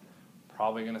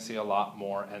 Probably going to see a lot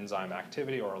more enzyme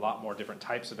activity or a lot more different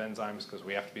types of enzymes because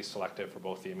we have to be selective for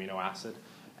both the amino acid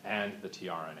and the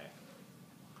tRNA.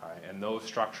 Okay, and those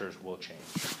structures will change.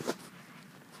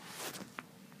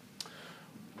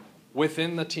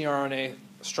 Within the tRNA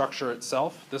structure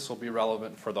itself, this will be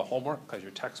relevant for the homework because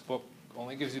your textbook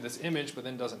only gives you this image but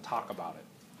then doesn't talk about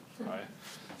it. Right?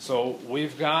 So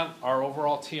we've got our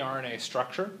overall tRNA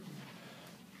structure.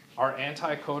 Our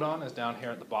anticodon is down here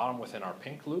at the bottom within our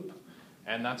pink loop,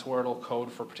 and that's where it'll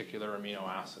code for particular amino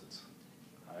acids.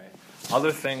 Okay?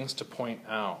 Other things to point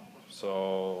out.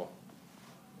 So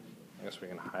I guess we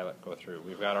can go through.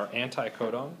 We've got our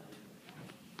anticodon.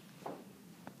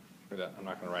 I'm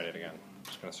not going to write it again. I'm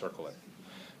just going to circle it.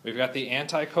 We've got the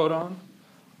anticodon.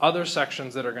 Other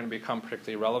sections that are going to become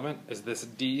particularly relevant is this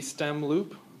D stem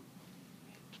loop.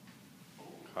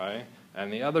 Okay?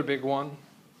 And the other big one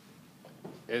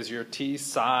is your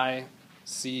T-psi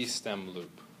C stem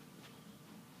loop.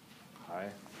 Okay?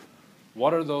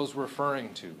 What are those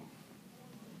referring to?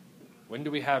 When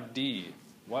do we have D?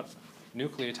 What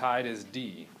nucleotide is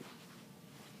D?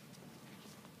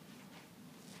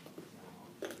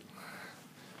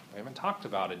 We haven't talked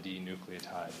about a D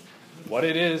nucleotide. What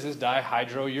it is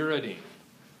dihydrouridine.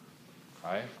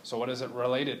 Okay? So what is it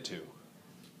related to?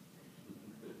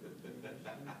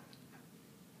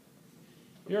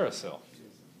 Uracil.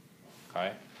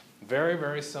 Okay? Very,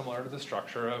 very similar to the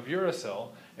structure of uracil,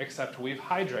 except we've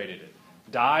hydrated it.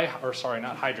 Not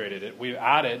hydrated it, we've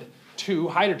added 2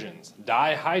 hydrogens,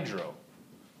 dihydro.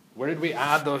 Where did we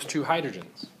add those 2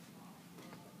 hydrogens?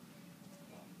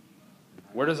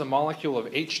 Where does a molecule of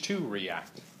H2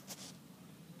 react?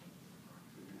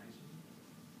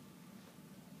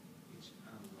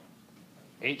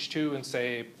 H2 and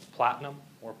say platinum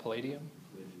or palladium.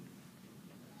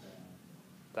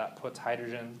 That puts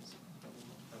hydrogens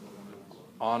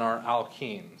on our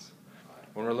alkenes.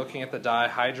 When we're looking at the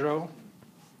dihydro,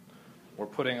 we're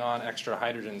putting on extra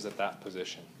hydrogens at that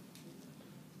position.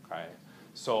 Okay.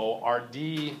 So our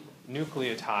D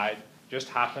nucleotide just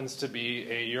happens to be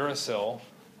a uracil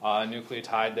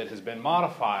nucleotide that has been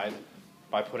modified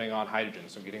by putting on hydrogen,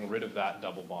 so getting rid of that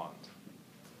double bond.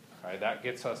 Okay. That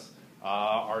gets us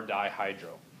our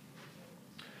dihydro.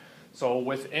 So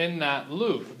within that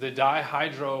loop, the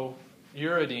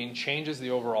dihydrouridine changes the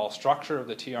overall structure of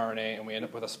the tRNA, and we end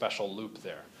up with a special loop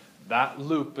there. That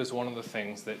loop is one of the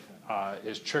things that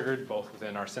is triggered both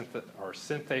within our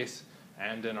synthase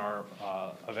and in our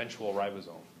eventual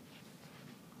ribosome.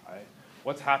 Okay.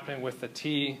 What's happening with the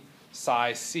T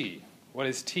psi C? What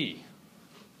is T?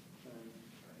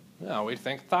 No, we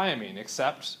think thiamine,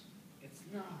 except It's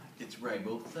not. It's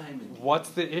ribothiamine.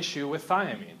 what's the issue with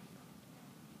thiamine?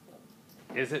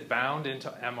 Is it bound into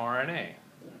mRNA?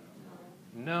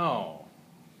 No.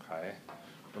 Okay.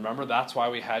 Remember, that's why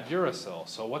we had uracil.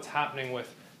 So what's happening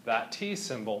with that T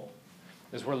symbol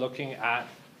is we're looking at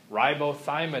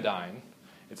ribothiamidine.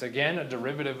 It's again a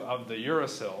derivative of the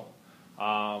uracil.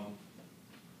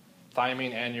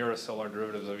 Thiamine and uracil are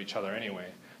derivatives of each other anyway.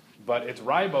 But it's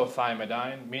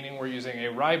ribothiamidine, meaning we're using a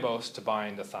ribose to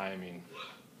bind a thiamine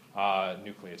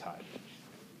nucleotide.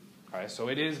 Okay, so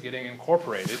it is getting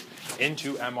incorporated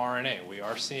into mRNA. We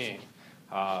are seeing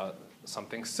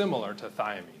something similar to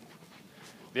thiamine.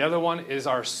 The other one is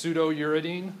our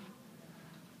pseudouridine.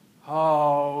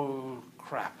 Oh,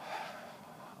 crap.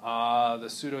 The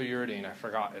pseudouridine, I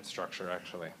forgot its structure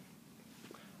actually.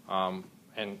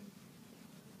 And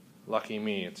lucky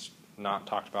me, it's not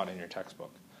talked about in your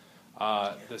textbook.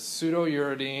 The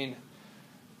pseudouridine,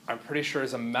 I'm pretty sure,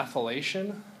 is a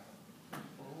methylation.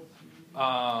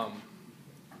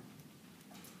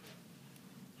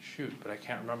 Shoot, but I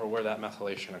can't remember where that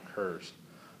methylation occurs.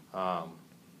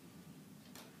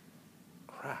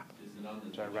 Crap.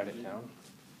 Did I write it down?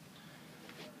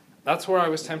 That's where I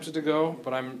was tempted to go,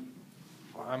 but I'm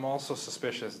also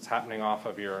suspicious it's happening off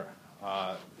of your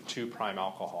 2'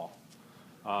 alcohol.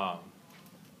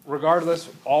 Regardless,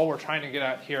 all we're trying to get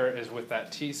at here is with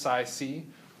that T psi C,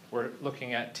 we're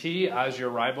looking at T as your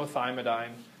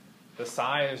ribothiamidine, the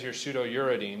psi as your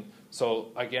pseudouridine. So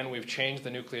again, we've changed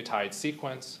the nucleotide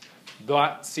sequence.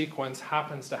 That sequence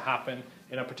happens to happen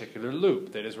in a particular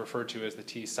loop that is referred to as the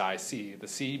T psi C, the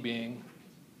C being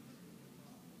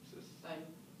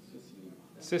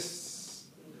cysteine?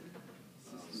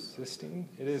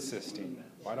 It is cysteine.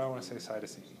 Why do I want to say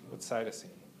cytosine? What's cytosine?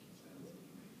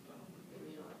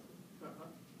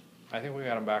 I think we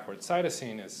got them backwards.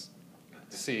 Cytosine is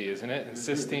C, isn't it? And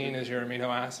cysteine is your amino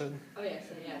acid? Oh, yes,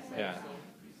 yes. Yeah.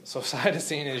 So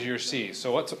cytosine is your C.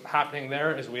 So what's happening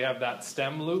there is we have that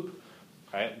stem loop.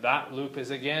 Right? That loop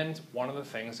is, again, one of the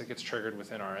things that gets triggered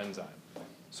within our enzyme.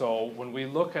 So when we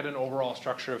look at an overall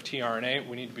structure of tRNA,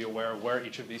 we need to be aware of where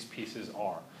each of these pieces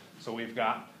are. So we've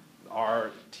got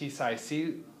our T psi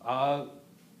C, that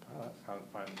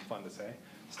sounds fun to say,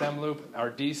 stem loop, our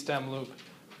D stem loop,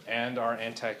 and our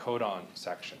anticodon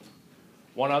section.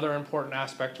 One other important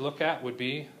aspect to look at would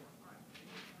be,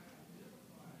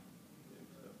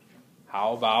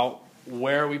 how about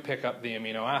where we pick up the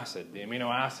amino acid? The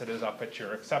amino acid is up at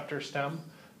your acceptor stem,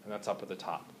 and that's up at the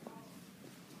top.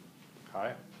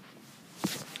 Okay.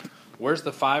 Where's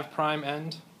the 5'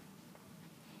 end?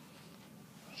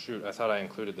 Shoot, I thought I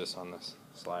included this on this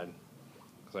slide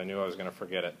because I knew I was going to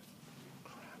forget it.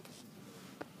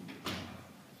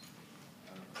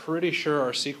 Pretty sure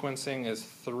our sequencing is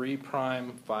 3',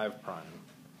 5',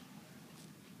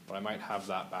 but I might have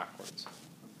that backwards.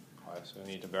 Okay, so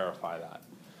we need to verify that.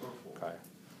 Okay.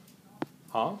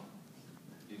 Huh?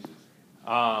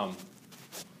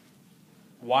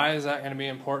 Why is that going to be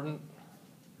important?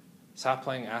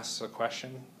 Sapling asks a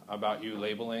question about you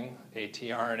labeling a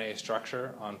tRNA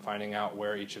structure on finding out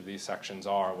where each of these sections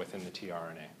are within the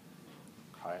tRNA.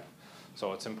 Okay.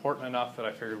 So it's important enough that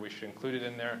I figured we should include it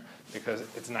in there because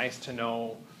it's nice to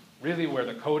know really where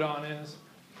the codon is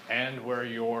and where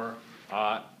your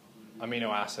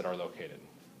amino acid are located.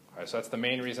 Okay, so that's the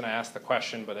main reason I asked the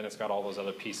question, but then it's got all those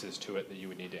other pieces to it that you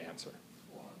would need to answer.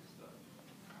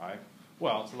 Okay.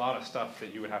 Well, it's a lot of stuff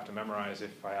that you would have to memorize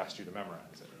if I asked you to memorize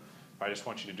it. If I just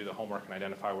want you to do the homework and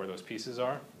identify where those pieces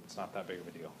are, it's not that big of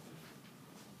a deal.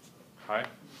 Okay.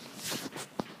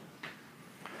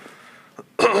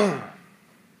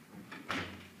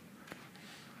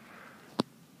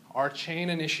 Our chain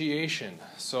initiation.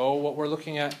 So what we're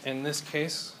looking at in this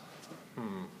case, I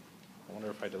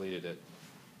wonder if I deleted it.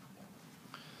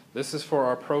 This is for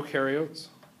our prokaryotes.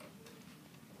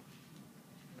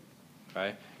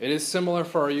 Okay. It is similar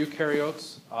for our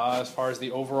eukaryotes as far as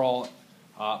the overall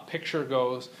picture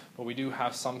goes, but we do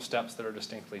have some steps that are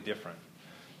distinctly different.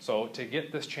 So to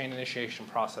get this chain initiation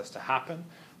process to happen,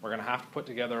 we're going to have to put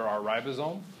together our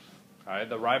ribosome. Okay.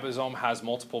 The ribosome has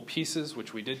multiple pieces,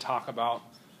 which we did talk about.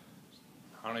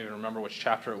 I don't even remember which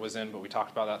chapter it was in, but we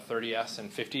talked about that 30S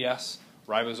and 50S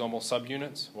ribosomal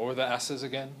subunits. What were the S's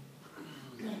again?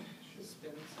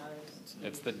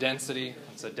 It's the density.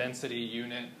 It's a density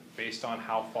unit based on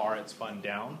how far it's spun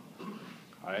down.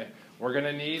 Okay. We're going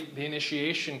to need the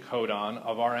initiation codon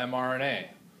of our mRNA,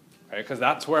 because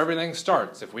that's where everything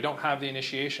starts. If we don't have the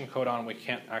initiation codon, we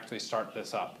can't actually start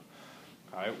this up.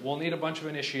 Okay. We'll need a bunch of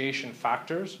initiation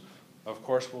factors. Of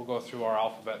course, we'll go through our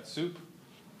alphabet soup.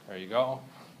 There you go,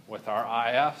 with our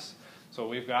IFs. So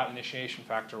we've got initiation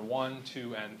factor 1,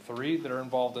 2, and 3 that are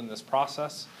involved in this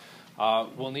process.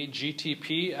 We'll need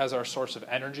GTP as our source of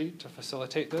energy to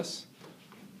facilitate this.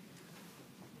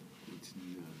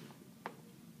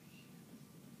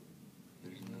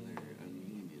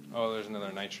 Oh, there's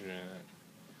another nitrogen in it.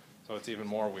 So it's even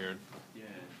more weird.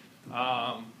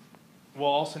 Yeah. We'll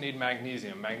also need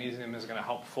magnesium. Magnesium is going to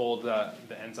help fold the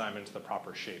enzyme into the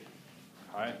proper shape.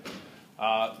 All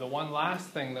right. The one last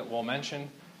thing that we'll mention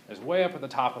is way up at the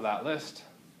top of that list.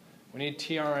 We need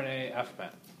tRNA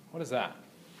FMET. What is that?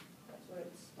 That's where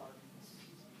it starts.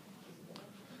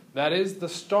 That is the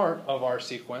start of our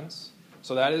sequence.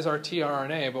 So that is our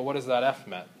tRNA, but what is that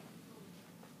FMET?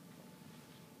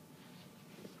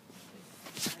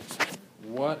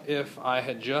 What if I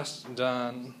had just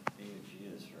done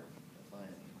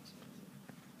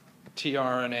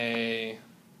tRNA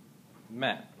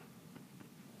MET?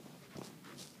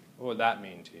 What would that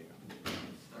mean to you?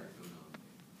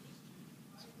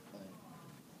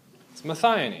 It's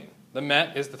methionine. The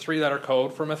MET is the 3-letter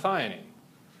code for methionine.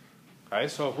 Okay,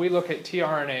 so if we look at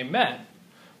tRNA MET,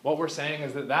 what we're saying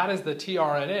is that that is the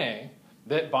tRNA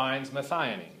that binds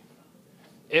methionine.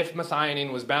 If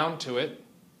methionine was bound to it,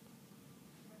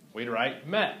 we'd write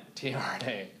MET,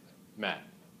 tRNA MET.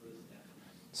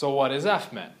 So what is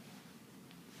FMET?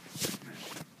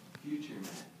 Future net.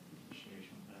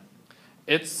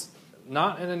 It's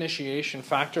not an initiation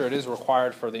factor. It is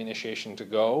required for the initiation to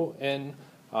go in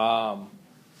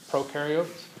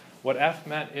prokaryotes. What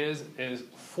FMET is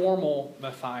formal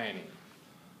methionine.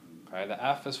 Okay, the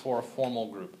F is for a formal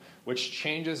group, which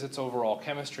changes its overall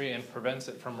chemistry and prevents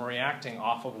it from reacting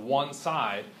off of one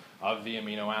side of the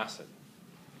amino acid.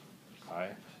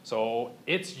 Okay, so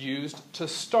it's used to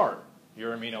start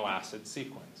your amino acid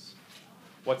sequence.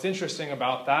 What's interesting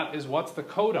about that is what's the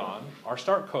codon, our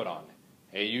start codon?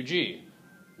 AUG.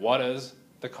 What is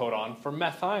the codon for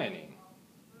methionine?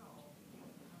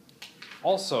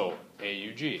 Also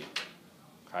AUG.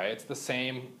 Okay, it's the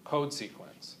same code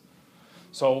sequence.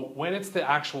 So when it's the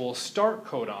actual start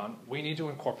codon, we need to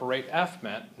incorporate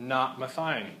FMET, not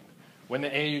methionine. When the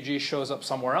AUG shows up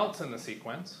somewhere else in the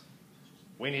sequence,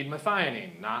 we need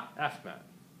methionine, not FMET.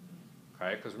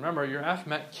 Okay, because remember, your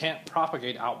FMET can't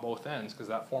propagate out both ends because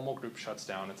that formal group shuts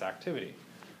down its activity.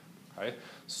 Okay,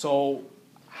 so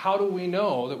how do we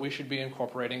know that we should be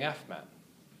incorporating FMET?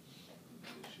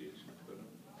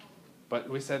 But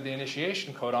we said the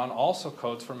initiation codon also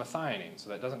codes for methionine, so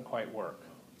that doesn't quite work.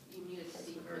 You need a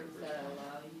sequence that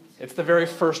allows you to. It's the very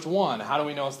first one. How do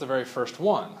we know it's the very first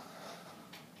one?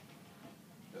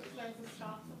 There's a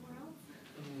stop somewhere else?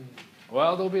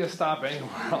 Well, there'll be a stop anywhere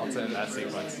else in that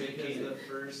sequence. Because the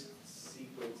first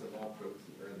sequence of all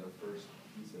proteins, or the first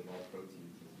piece of all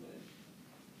proteins is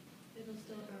met. It'll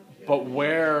still go. But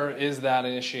where is that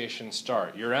initiation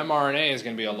start? Your mRNA is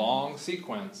going to be a long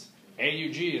sequence.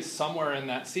 AUG is somewhere in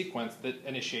that sequence that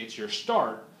initiates your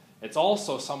start. It's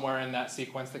also somewhere in that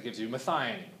sequence that gives you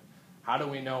methionine. How do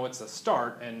we know it's a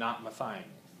start and not methionine?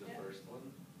 The first one?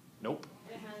 Nope.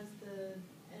 It has the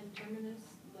N terminus,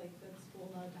 like that's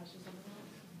full not attached to something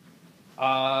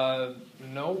else.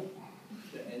 No.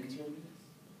 The N terminus?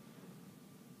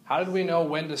 How did we know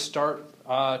when to start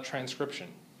transcription?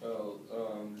 Oh,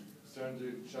 trying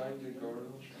to go.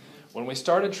 When we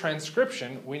started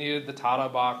transcription, we needed the Tata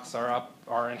box, our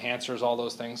enhancers, all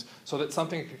those things, so that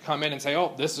something could come in and say,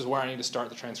 oh, this is where I need to start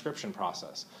the transcription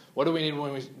process. What do we need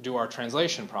when we do our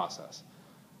translation process?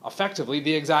 Effectively,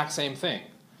 the exact same thing.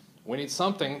 We need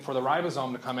something for the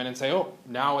ribosome to come in and say, oh,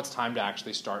 now it's time to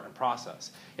actually start and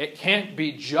process. It can't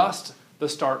be just the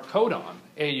start codon,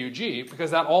 AUG,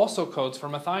 because that also codes for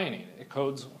methionine. It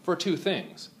codes for two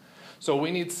things. So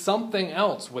we need something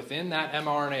else within that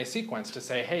mRNA sequence to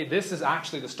say, hey, this is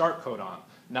actually the start codon,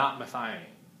 not methionine.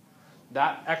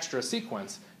 That extra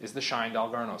sequence is the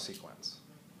Shine-Dalgarno sequence.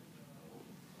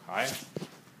 Okay?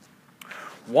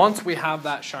 Once we have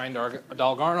that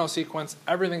Shine-Dalgarno sequence,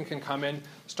 everything can come in,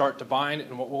 start to bind,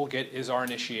 and what we'll get is our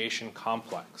initiation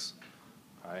complex.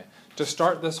 Okay? To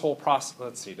start this whole process,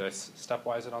 let's see, did I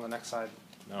stepwise it on the next slide?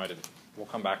 No, I didn't. We'll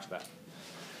come back to that.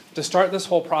 To start this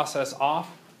whole process off,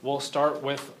 we'll start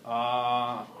with,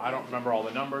 I don't remember all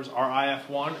the numbers, our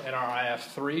IF1 and our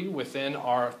IF3 within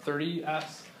our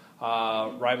 30S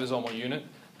ribosomal unit.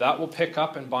 That will pick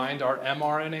up and bind our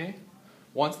mRNA.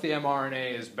 Once the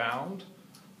mRNA is bound,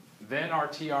 then our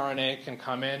tRNA can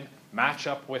come in, match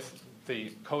up with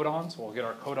the codons. We'll get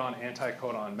our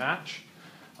codon-anticodon match.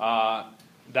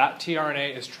 That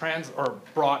tRNA is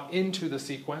brought into the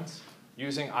sequence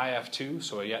using IF2,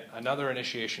 so yet another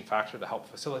initiation factor to help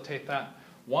facilitate that.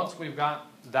 Once we've got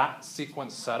that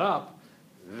sequence set up,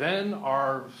 then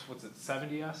our,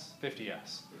 70S?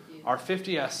 50S. Our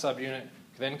 50S subunit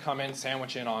then come in,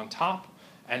 sandwich in on top,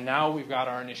 and now we've got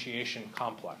our initiation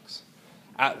complex.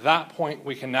 At that point,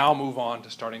 we can now move on to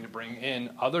starting to bring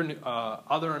in other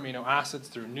amino acids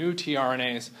through new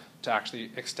tRNAs to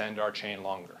actually extend our chain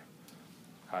longer.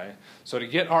 Okay? So to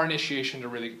get our initiation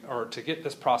to get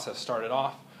this process started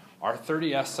off, our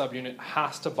 30S subunit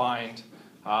has to bind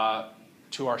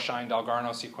to our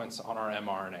Shine-Dalgarno sequence on our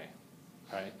mRNA.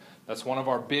 Okay? That's one of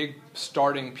our big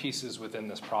starting pieces within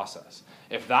this process.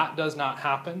 If that does not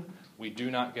happen, we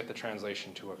do not get the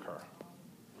translation to occur.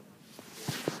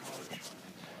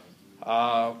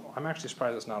 I'm actually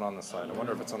surprised it's not on this slide. I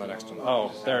wonder if it's on the next one.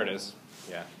 Oh, there it is.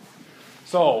 Yeah.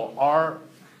 So our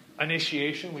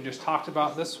initiation, we just talked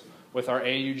about this with our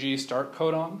AUG start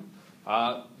codon.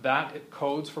 That it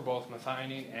codes for both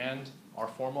methionine and our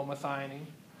formal methionine.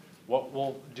 What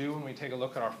we'll do when we take a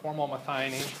look at our formal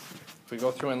methionine, if we go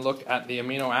through and look at the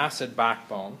amino acid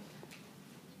backbone,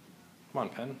 come on,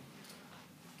 pen.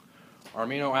 Our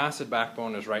amino acid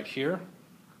backbone is right here.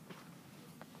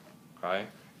 Okay.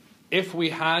 If we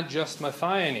had just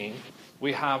methionine,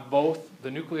 we have both the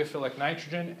nucleophilic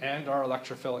nitrogen and our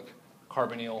electrophilic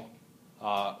carbonyl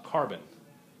carbon.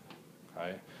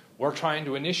 Okay. We're trying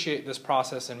to initiate this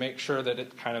process and make sure that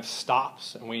it kind of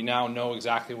stops and we now know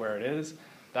exactly where it is.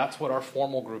 That's what our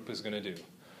formal group is going to do.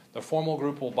 The formal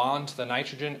group will bond to the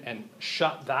nitrogen and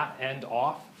shut that end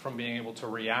off from being able to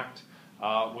react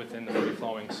within the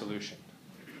free-flowing solution.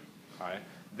 Okay.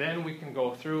 Then we can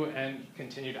go through and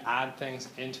continue to add things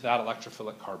into that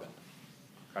electrophilic carbon.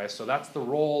 Okay. So that's the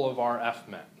role of our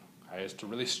FMET, okay, is to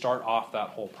really start off that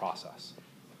whole process.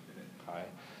 Okay.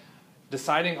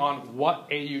 Deciding on what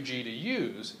AUG to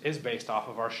use is based off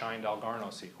of our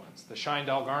Shine-Dalgarno sequence. The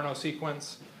Shine-Dalgarno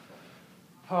sequence,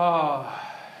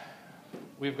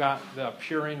 we've got the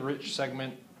purine-rich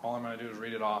segment. All I'm going to do is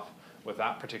read it off with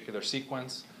that particular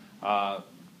sequence.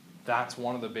 That's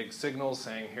one of the big signals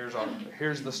saying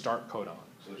here's the start codon.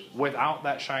 Without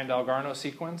that Shine-Dalgarno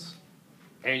sequence,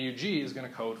 AUG is going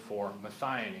to code for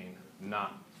methionine,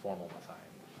 not formal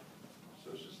methionine.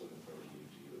 So it's just looking for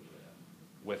AUG with that.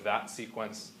 With that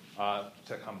sequence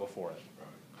to come before it.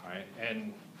 Right. Right?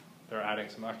 And they're adding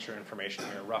some extra information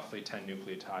here, roughly 10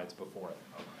 nucleotides before it.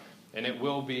 And it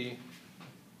will be,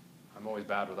 I'm always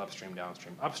bad with upstream,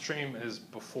 downstream. Upstream is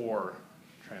before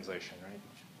translation, right?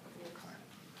 Okay.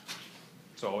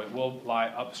 So it will lie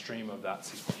upstream of that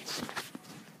sequence.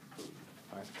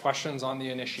 Right. Questions on the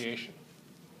initiation?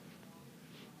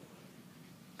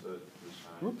 So the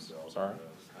Shine Oops, itself, sorry.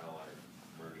 It's kind of like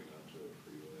merging onto a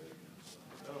freeway.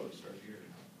 Oh, it starts here.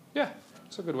 Yeah,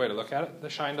 it's a good way to look at it. The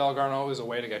Shine-Dalgarno is a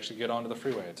way to actually get onto the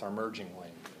freeway. It's our merging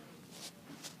lane.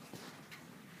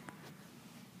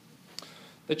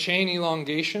 The chain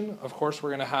elongation, of course,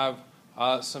 we're going to have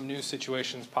some new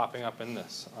situations popping up in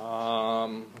this.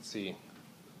 Let's see.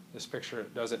 This picture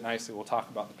does it nicely. We'll talk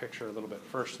about the picture a little bit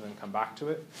first and then come back to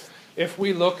it. If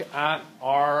we look at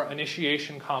our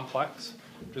initiation complex,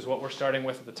 which is what we're starting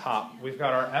with at the top, we've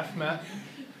got our FMET,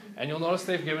 and you'll notice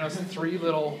they've given us three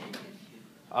little,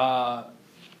 what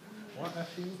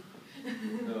FU?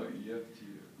 No, EFT.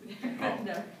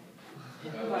 No.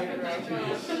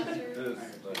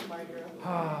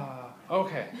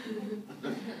 Okay.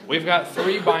 We've got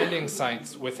three binding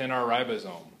sites within our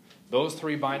ribosome. Those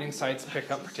three binding sites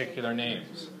pick up particular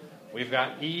names. We've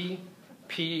got E,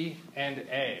 P, and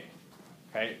A.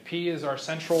 Okay, P is our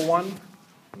central one,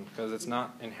 because it's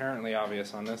not inherently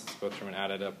obvious on this. Let's go through and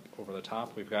add it up over the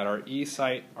top. We've got our E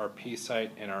site, our P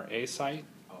site, and our A site.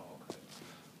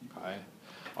 Okay.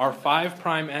 Our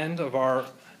 5' end of our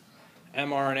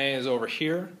mRNA is over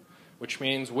here, which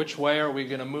means which way are we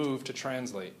going to move to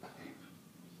translate?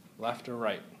 Left or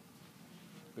right?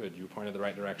 Good, you pointed the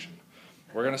right direction.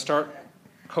 We're going to start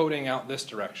coding out this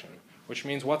direction, which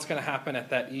means what's going to happen at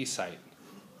that E site?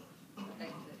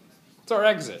 It's our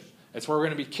exit. It's where we're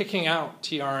going to be kicking out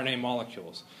tRNA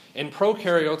molecules. In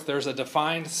prokaryotes, there's a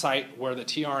defined site where the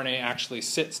tRNA actually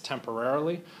sits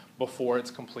temporarily before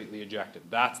it's completely ejected.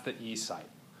 That's the E site.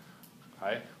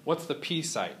 Okay? What's the P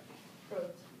site?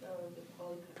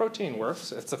 Protein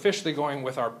works. It's officially going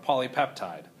with our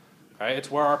polypeptide. Okay?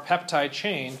 It's where our peptide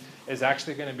chain is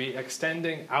actually going to be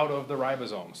extending out of the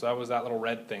ribosome. So that was that little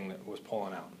red thing that was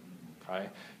pulling out. Okay?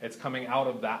 It's coming out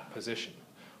of that position.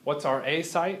 What's our A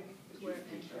site? Where it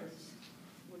enters,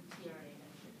 with tRNA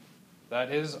enters.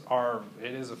 That is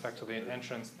it is effectively an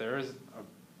entrance. There is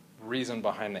a reason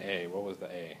behind the A. What was the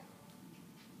A?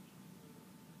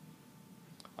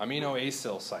 Amino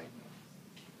acyl site.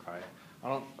 Okay.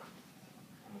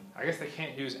 I guess they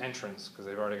can't use entrance because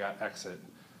they've already got exit.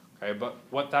 Okay, but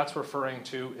what that's referring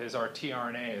to is our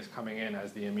tRNA is coming in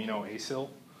as the amino acyl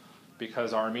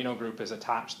because our amino group is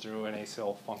attached through an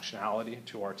acyl functionality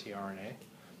to our tRNA.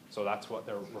 So that's what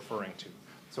they're referring to.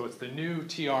 So it's the new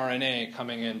tRNA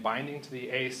coming in, binding to the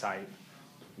A site.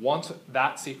 Once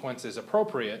that sequence is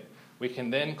appropriate, we can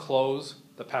then close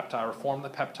the peptide or form the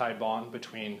peptide bond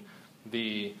between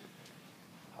the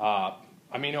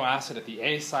amino acid at the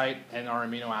A site and our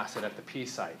amino acid at the P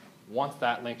site. Once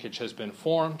that linkage has been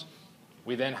formed,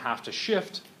 we then have to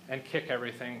shift and kick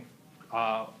everything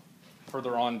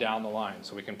further on down the line.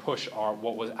 So we can push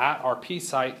what was at our P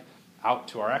site out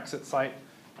to our exit site,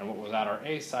 and what was at our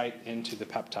A site into the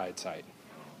peptide site.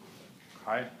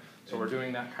 Okay? So we're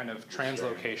doing that kind of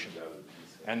translocation.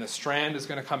 And the strand is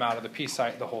going to come out of the P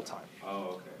site the whole time. Oh,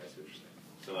 okay, I see what you're saying.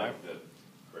 So like the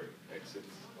exits,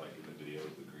 like in the video,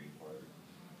 the green part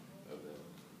of the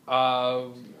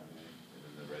and then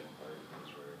the red part is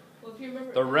where. Well, if you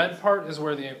remember, The red part is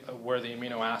where the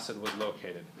amino acid was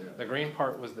located. The green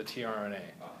part was the tRNA.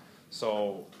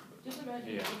 So just imagine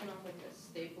yeah. taking off like a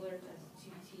stapler that's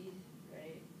two teeth,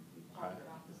 right? You pop it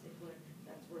off the stapler,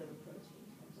 that's where the protein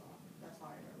comes off. That's how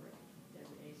I remember it.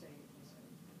 There's an A site,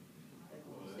 like a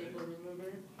little staple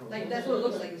remover. Like that's what it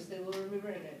looks like, a staple remover,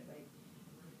 and it like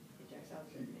ejects out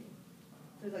the thing.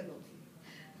 There's like little teeth.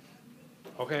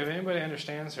 okay, if anybody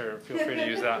understands her, feel free to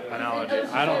use that analogy.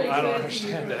 I don't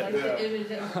understand Like it. the image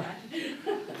that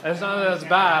It's not that it's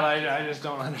bad, I just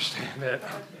don't understand it.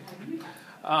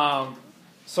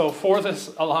 So for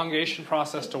this elongation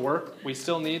process to work, we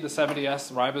still need the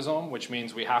 70S ribosome, which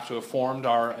means we have to have formed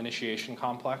our initiation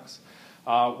complex.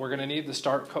 We're going to need the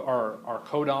our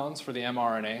codons for the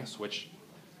mRNAs, which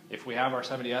if we have our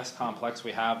 70S complex,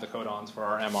 we have the codons for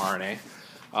our mRNA.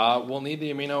 We'll need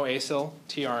the amino acyl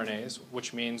tRNAs,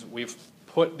 which means we've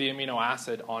put the amino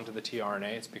acid onto the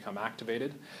tRNA. It's become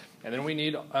activated. And then we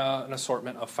need an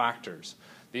assortment of factors.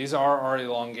 These are our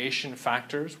elongation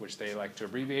factors, which they like to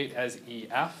abbreviate as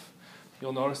EF.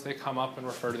 You'll notice they come up and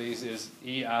refer to these as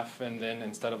EF, and then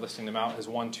instead of listing them out as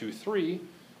 1, 2, 3,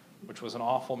 which was an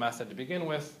awful method to begin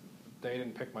with, they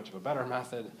didn't pick much of a better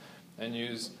method, and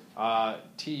use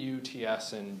TU,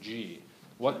 TS, and G.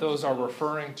 What those are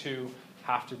referring to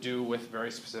have to do with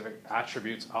very specific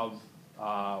attributes of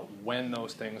when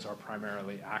those things are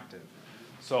primarily active.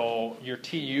 So your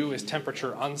TU is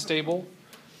temperature unstable,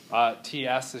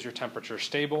 TS is your temperature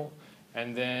stable,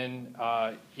 and then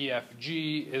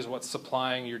EFG is what's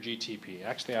supplying your GTP.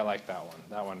 Actually, I like that one.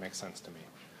 That one makes sense to me.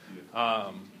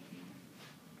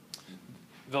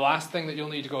 The last thing that you'll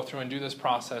need to go through and do this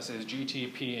process is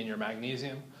GTP in your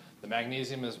magnesium. The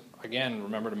magnesium is, again,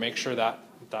 remember to make sure that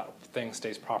that thing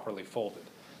stays properly folded.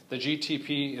 The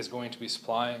GTP is going to be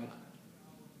supplying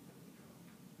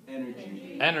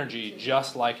energy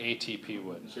just like ATP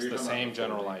would. So It's the same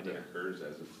general idea. That occurs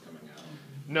as it's coming out.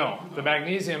 No, the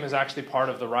magnesium is actually part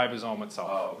of the ribosome itself,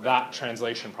 Oh, okay. that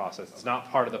translation process. It's not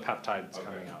part of the peptide that's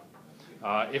coming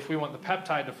out. If we want the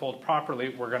peptide to fold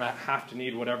properly, we're going to have to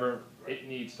need whatever it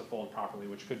needs to fold properly,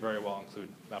 which could very well include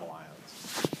metal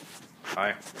ions.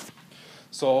 Okay.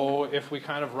 So if we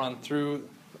kind of run through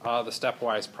the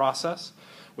stepwise process,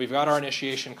 we've got our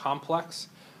initiation complex,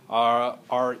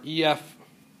 our EF.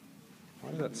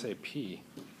 Why did that say P?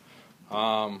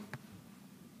 What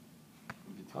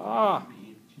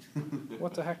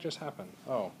the heck just happened?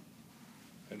 Oh,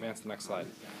 advance the next slide.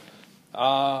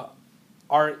 Our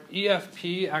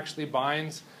EFP actually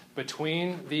binds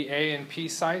between the A and P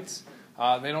sites.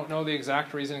 They don't know the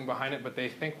exact reasoning behind it, but they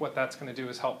think what that's going to do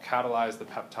is help catalyze the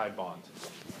peptide bond.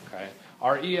 Okay.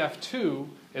 Our EF2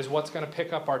 is what's going to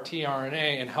pick up our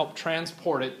tRNA and help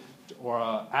transport it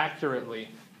accurately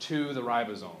to the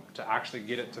ribosome to actually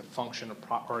get it to function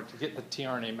or to get the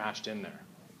tRNA matched in there.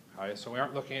 Okay. So we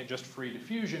aren't looking at just free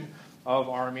diffusion of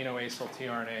our amino acyl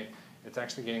tRNA. It's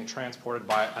actually getting transported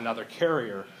by another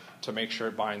carrier to make sure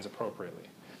it binds appropriately.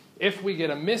 If we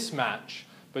get a mismatch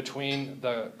between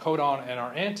the codon and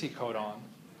our anticodon,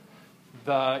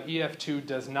 the EF2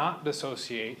 does not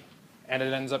dissociate, and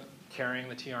it ends up carrying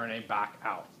the tRNA back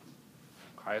out.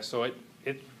 Okay, so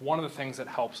it's one of the things that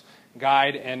helps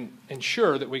guide and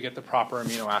ensure that we get the proper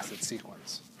amino acid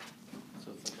sequence.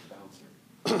 So it's like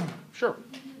a bouncer. Sure.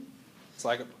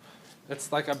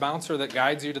 It's like a bouncer that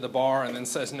guides you to the bar and then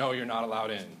says, no, you're not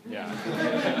allowed in. Yeah.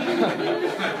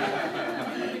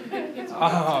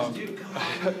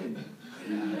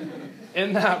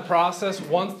 In that process,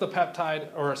 once the peptide,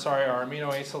 or sorry, our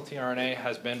amino acyl tRNA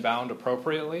has been bound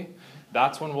appropriately,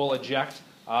 that's when we'll eject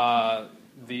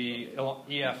the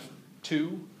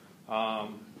EF2.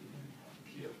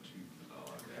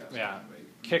 Yeah,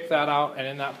 kick that out, and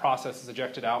in that process is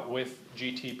ejected out with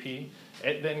GTP.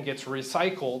 It then gets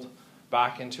recycled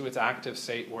back into its active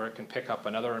state where it can pick up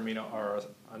another amino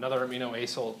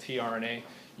acyl tRNA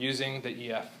using the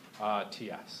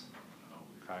EFTS.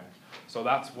 Okay, so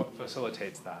that's what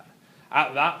facilitates that.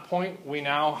 At that point, we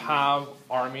now have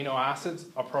our amino acids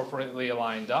appropriately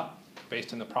aligned up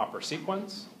based in the proper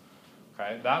sequence.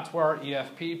 Okay, that's where our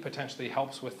EFP potentially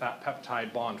helps with that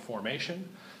peptide bond formation.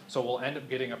 So we'll end up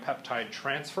getting a peptide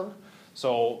transfer.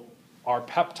 So our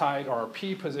peptide, or our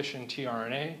P position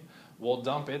tRNA, will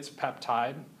dump its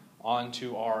peptide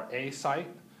onto our A site,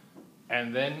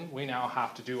 and then we now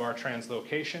have to do our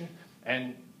translocation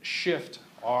and shift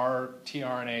our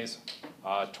tRNAs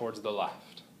towards the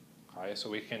left. Okay, so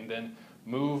we can then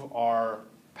move our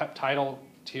peptidal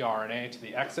tRNA to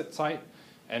the exit site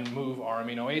and move our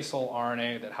amino acyl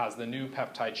RNA that has the new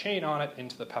peptide chain on it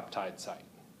into the peptide site.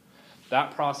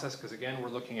 That process, because again, we're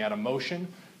looking at a motion,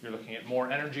 you're looking at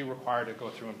more energy required to go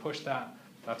through and push that.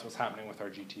 That's what's happening with our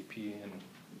GTP, and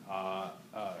our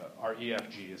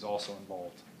EFG is also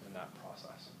involved in that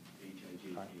process.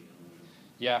 Okay.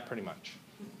 Yeah, pretty much.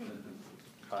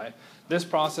 Okay. This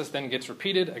process then gets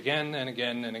repeated again and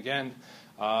again and again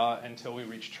until we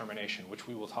reach termination, which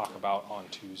we will talk about on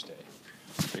Tuesday,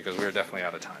 because we're definitely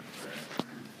out of time.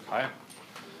 Okay.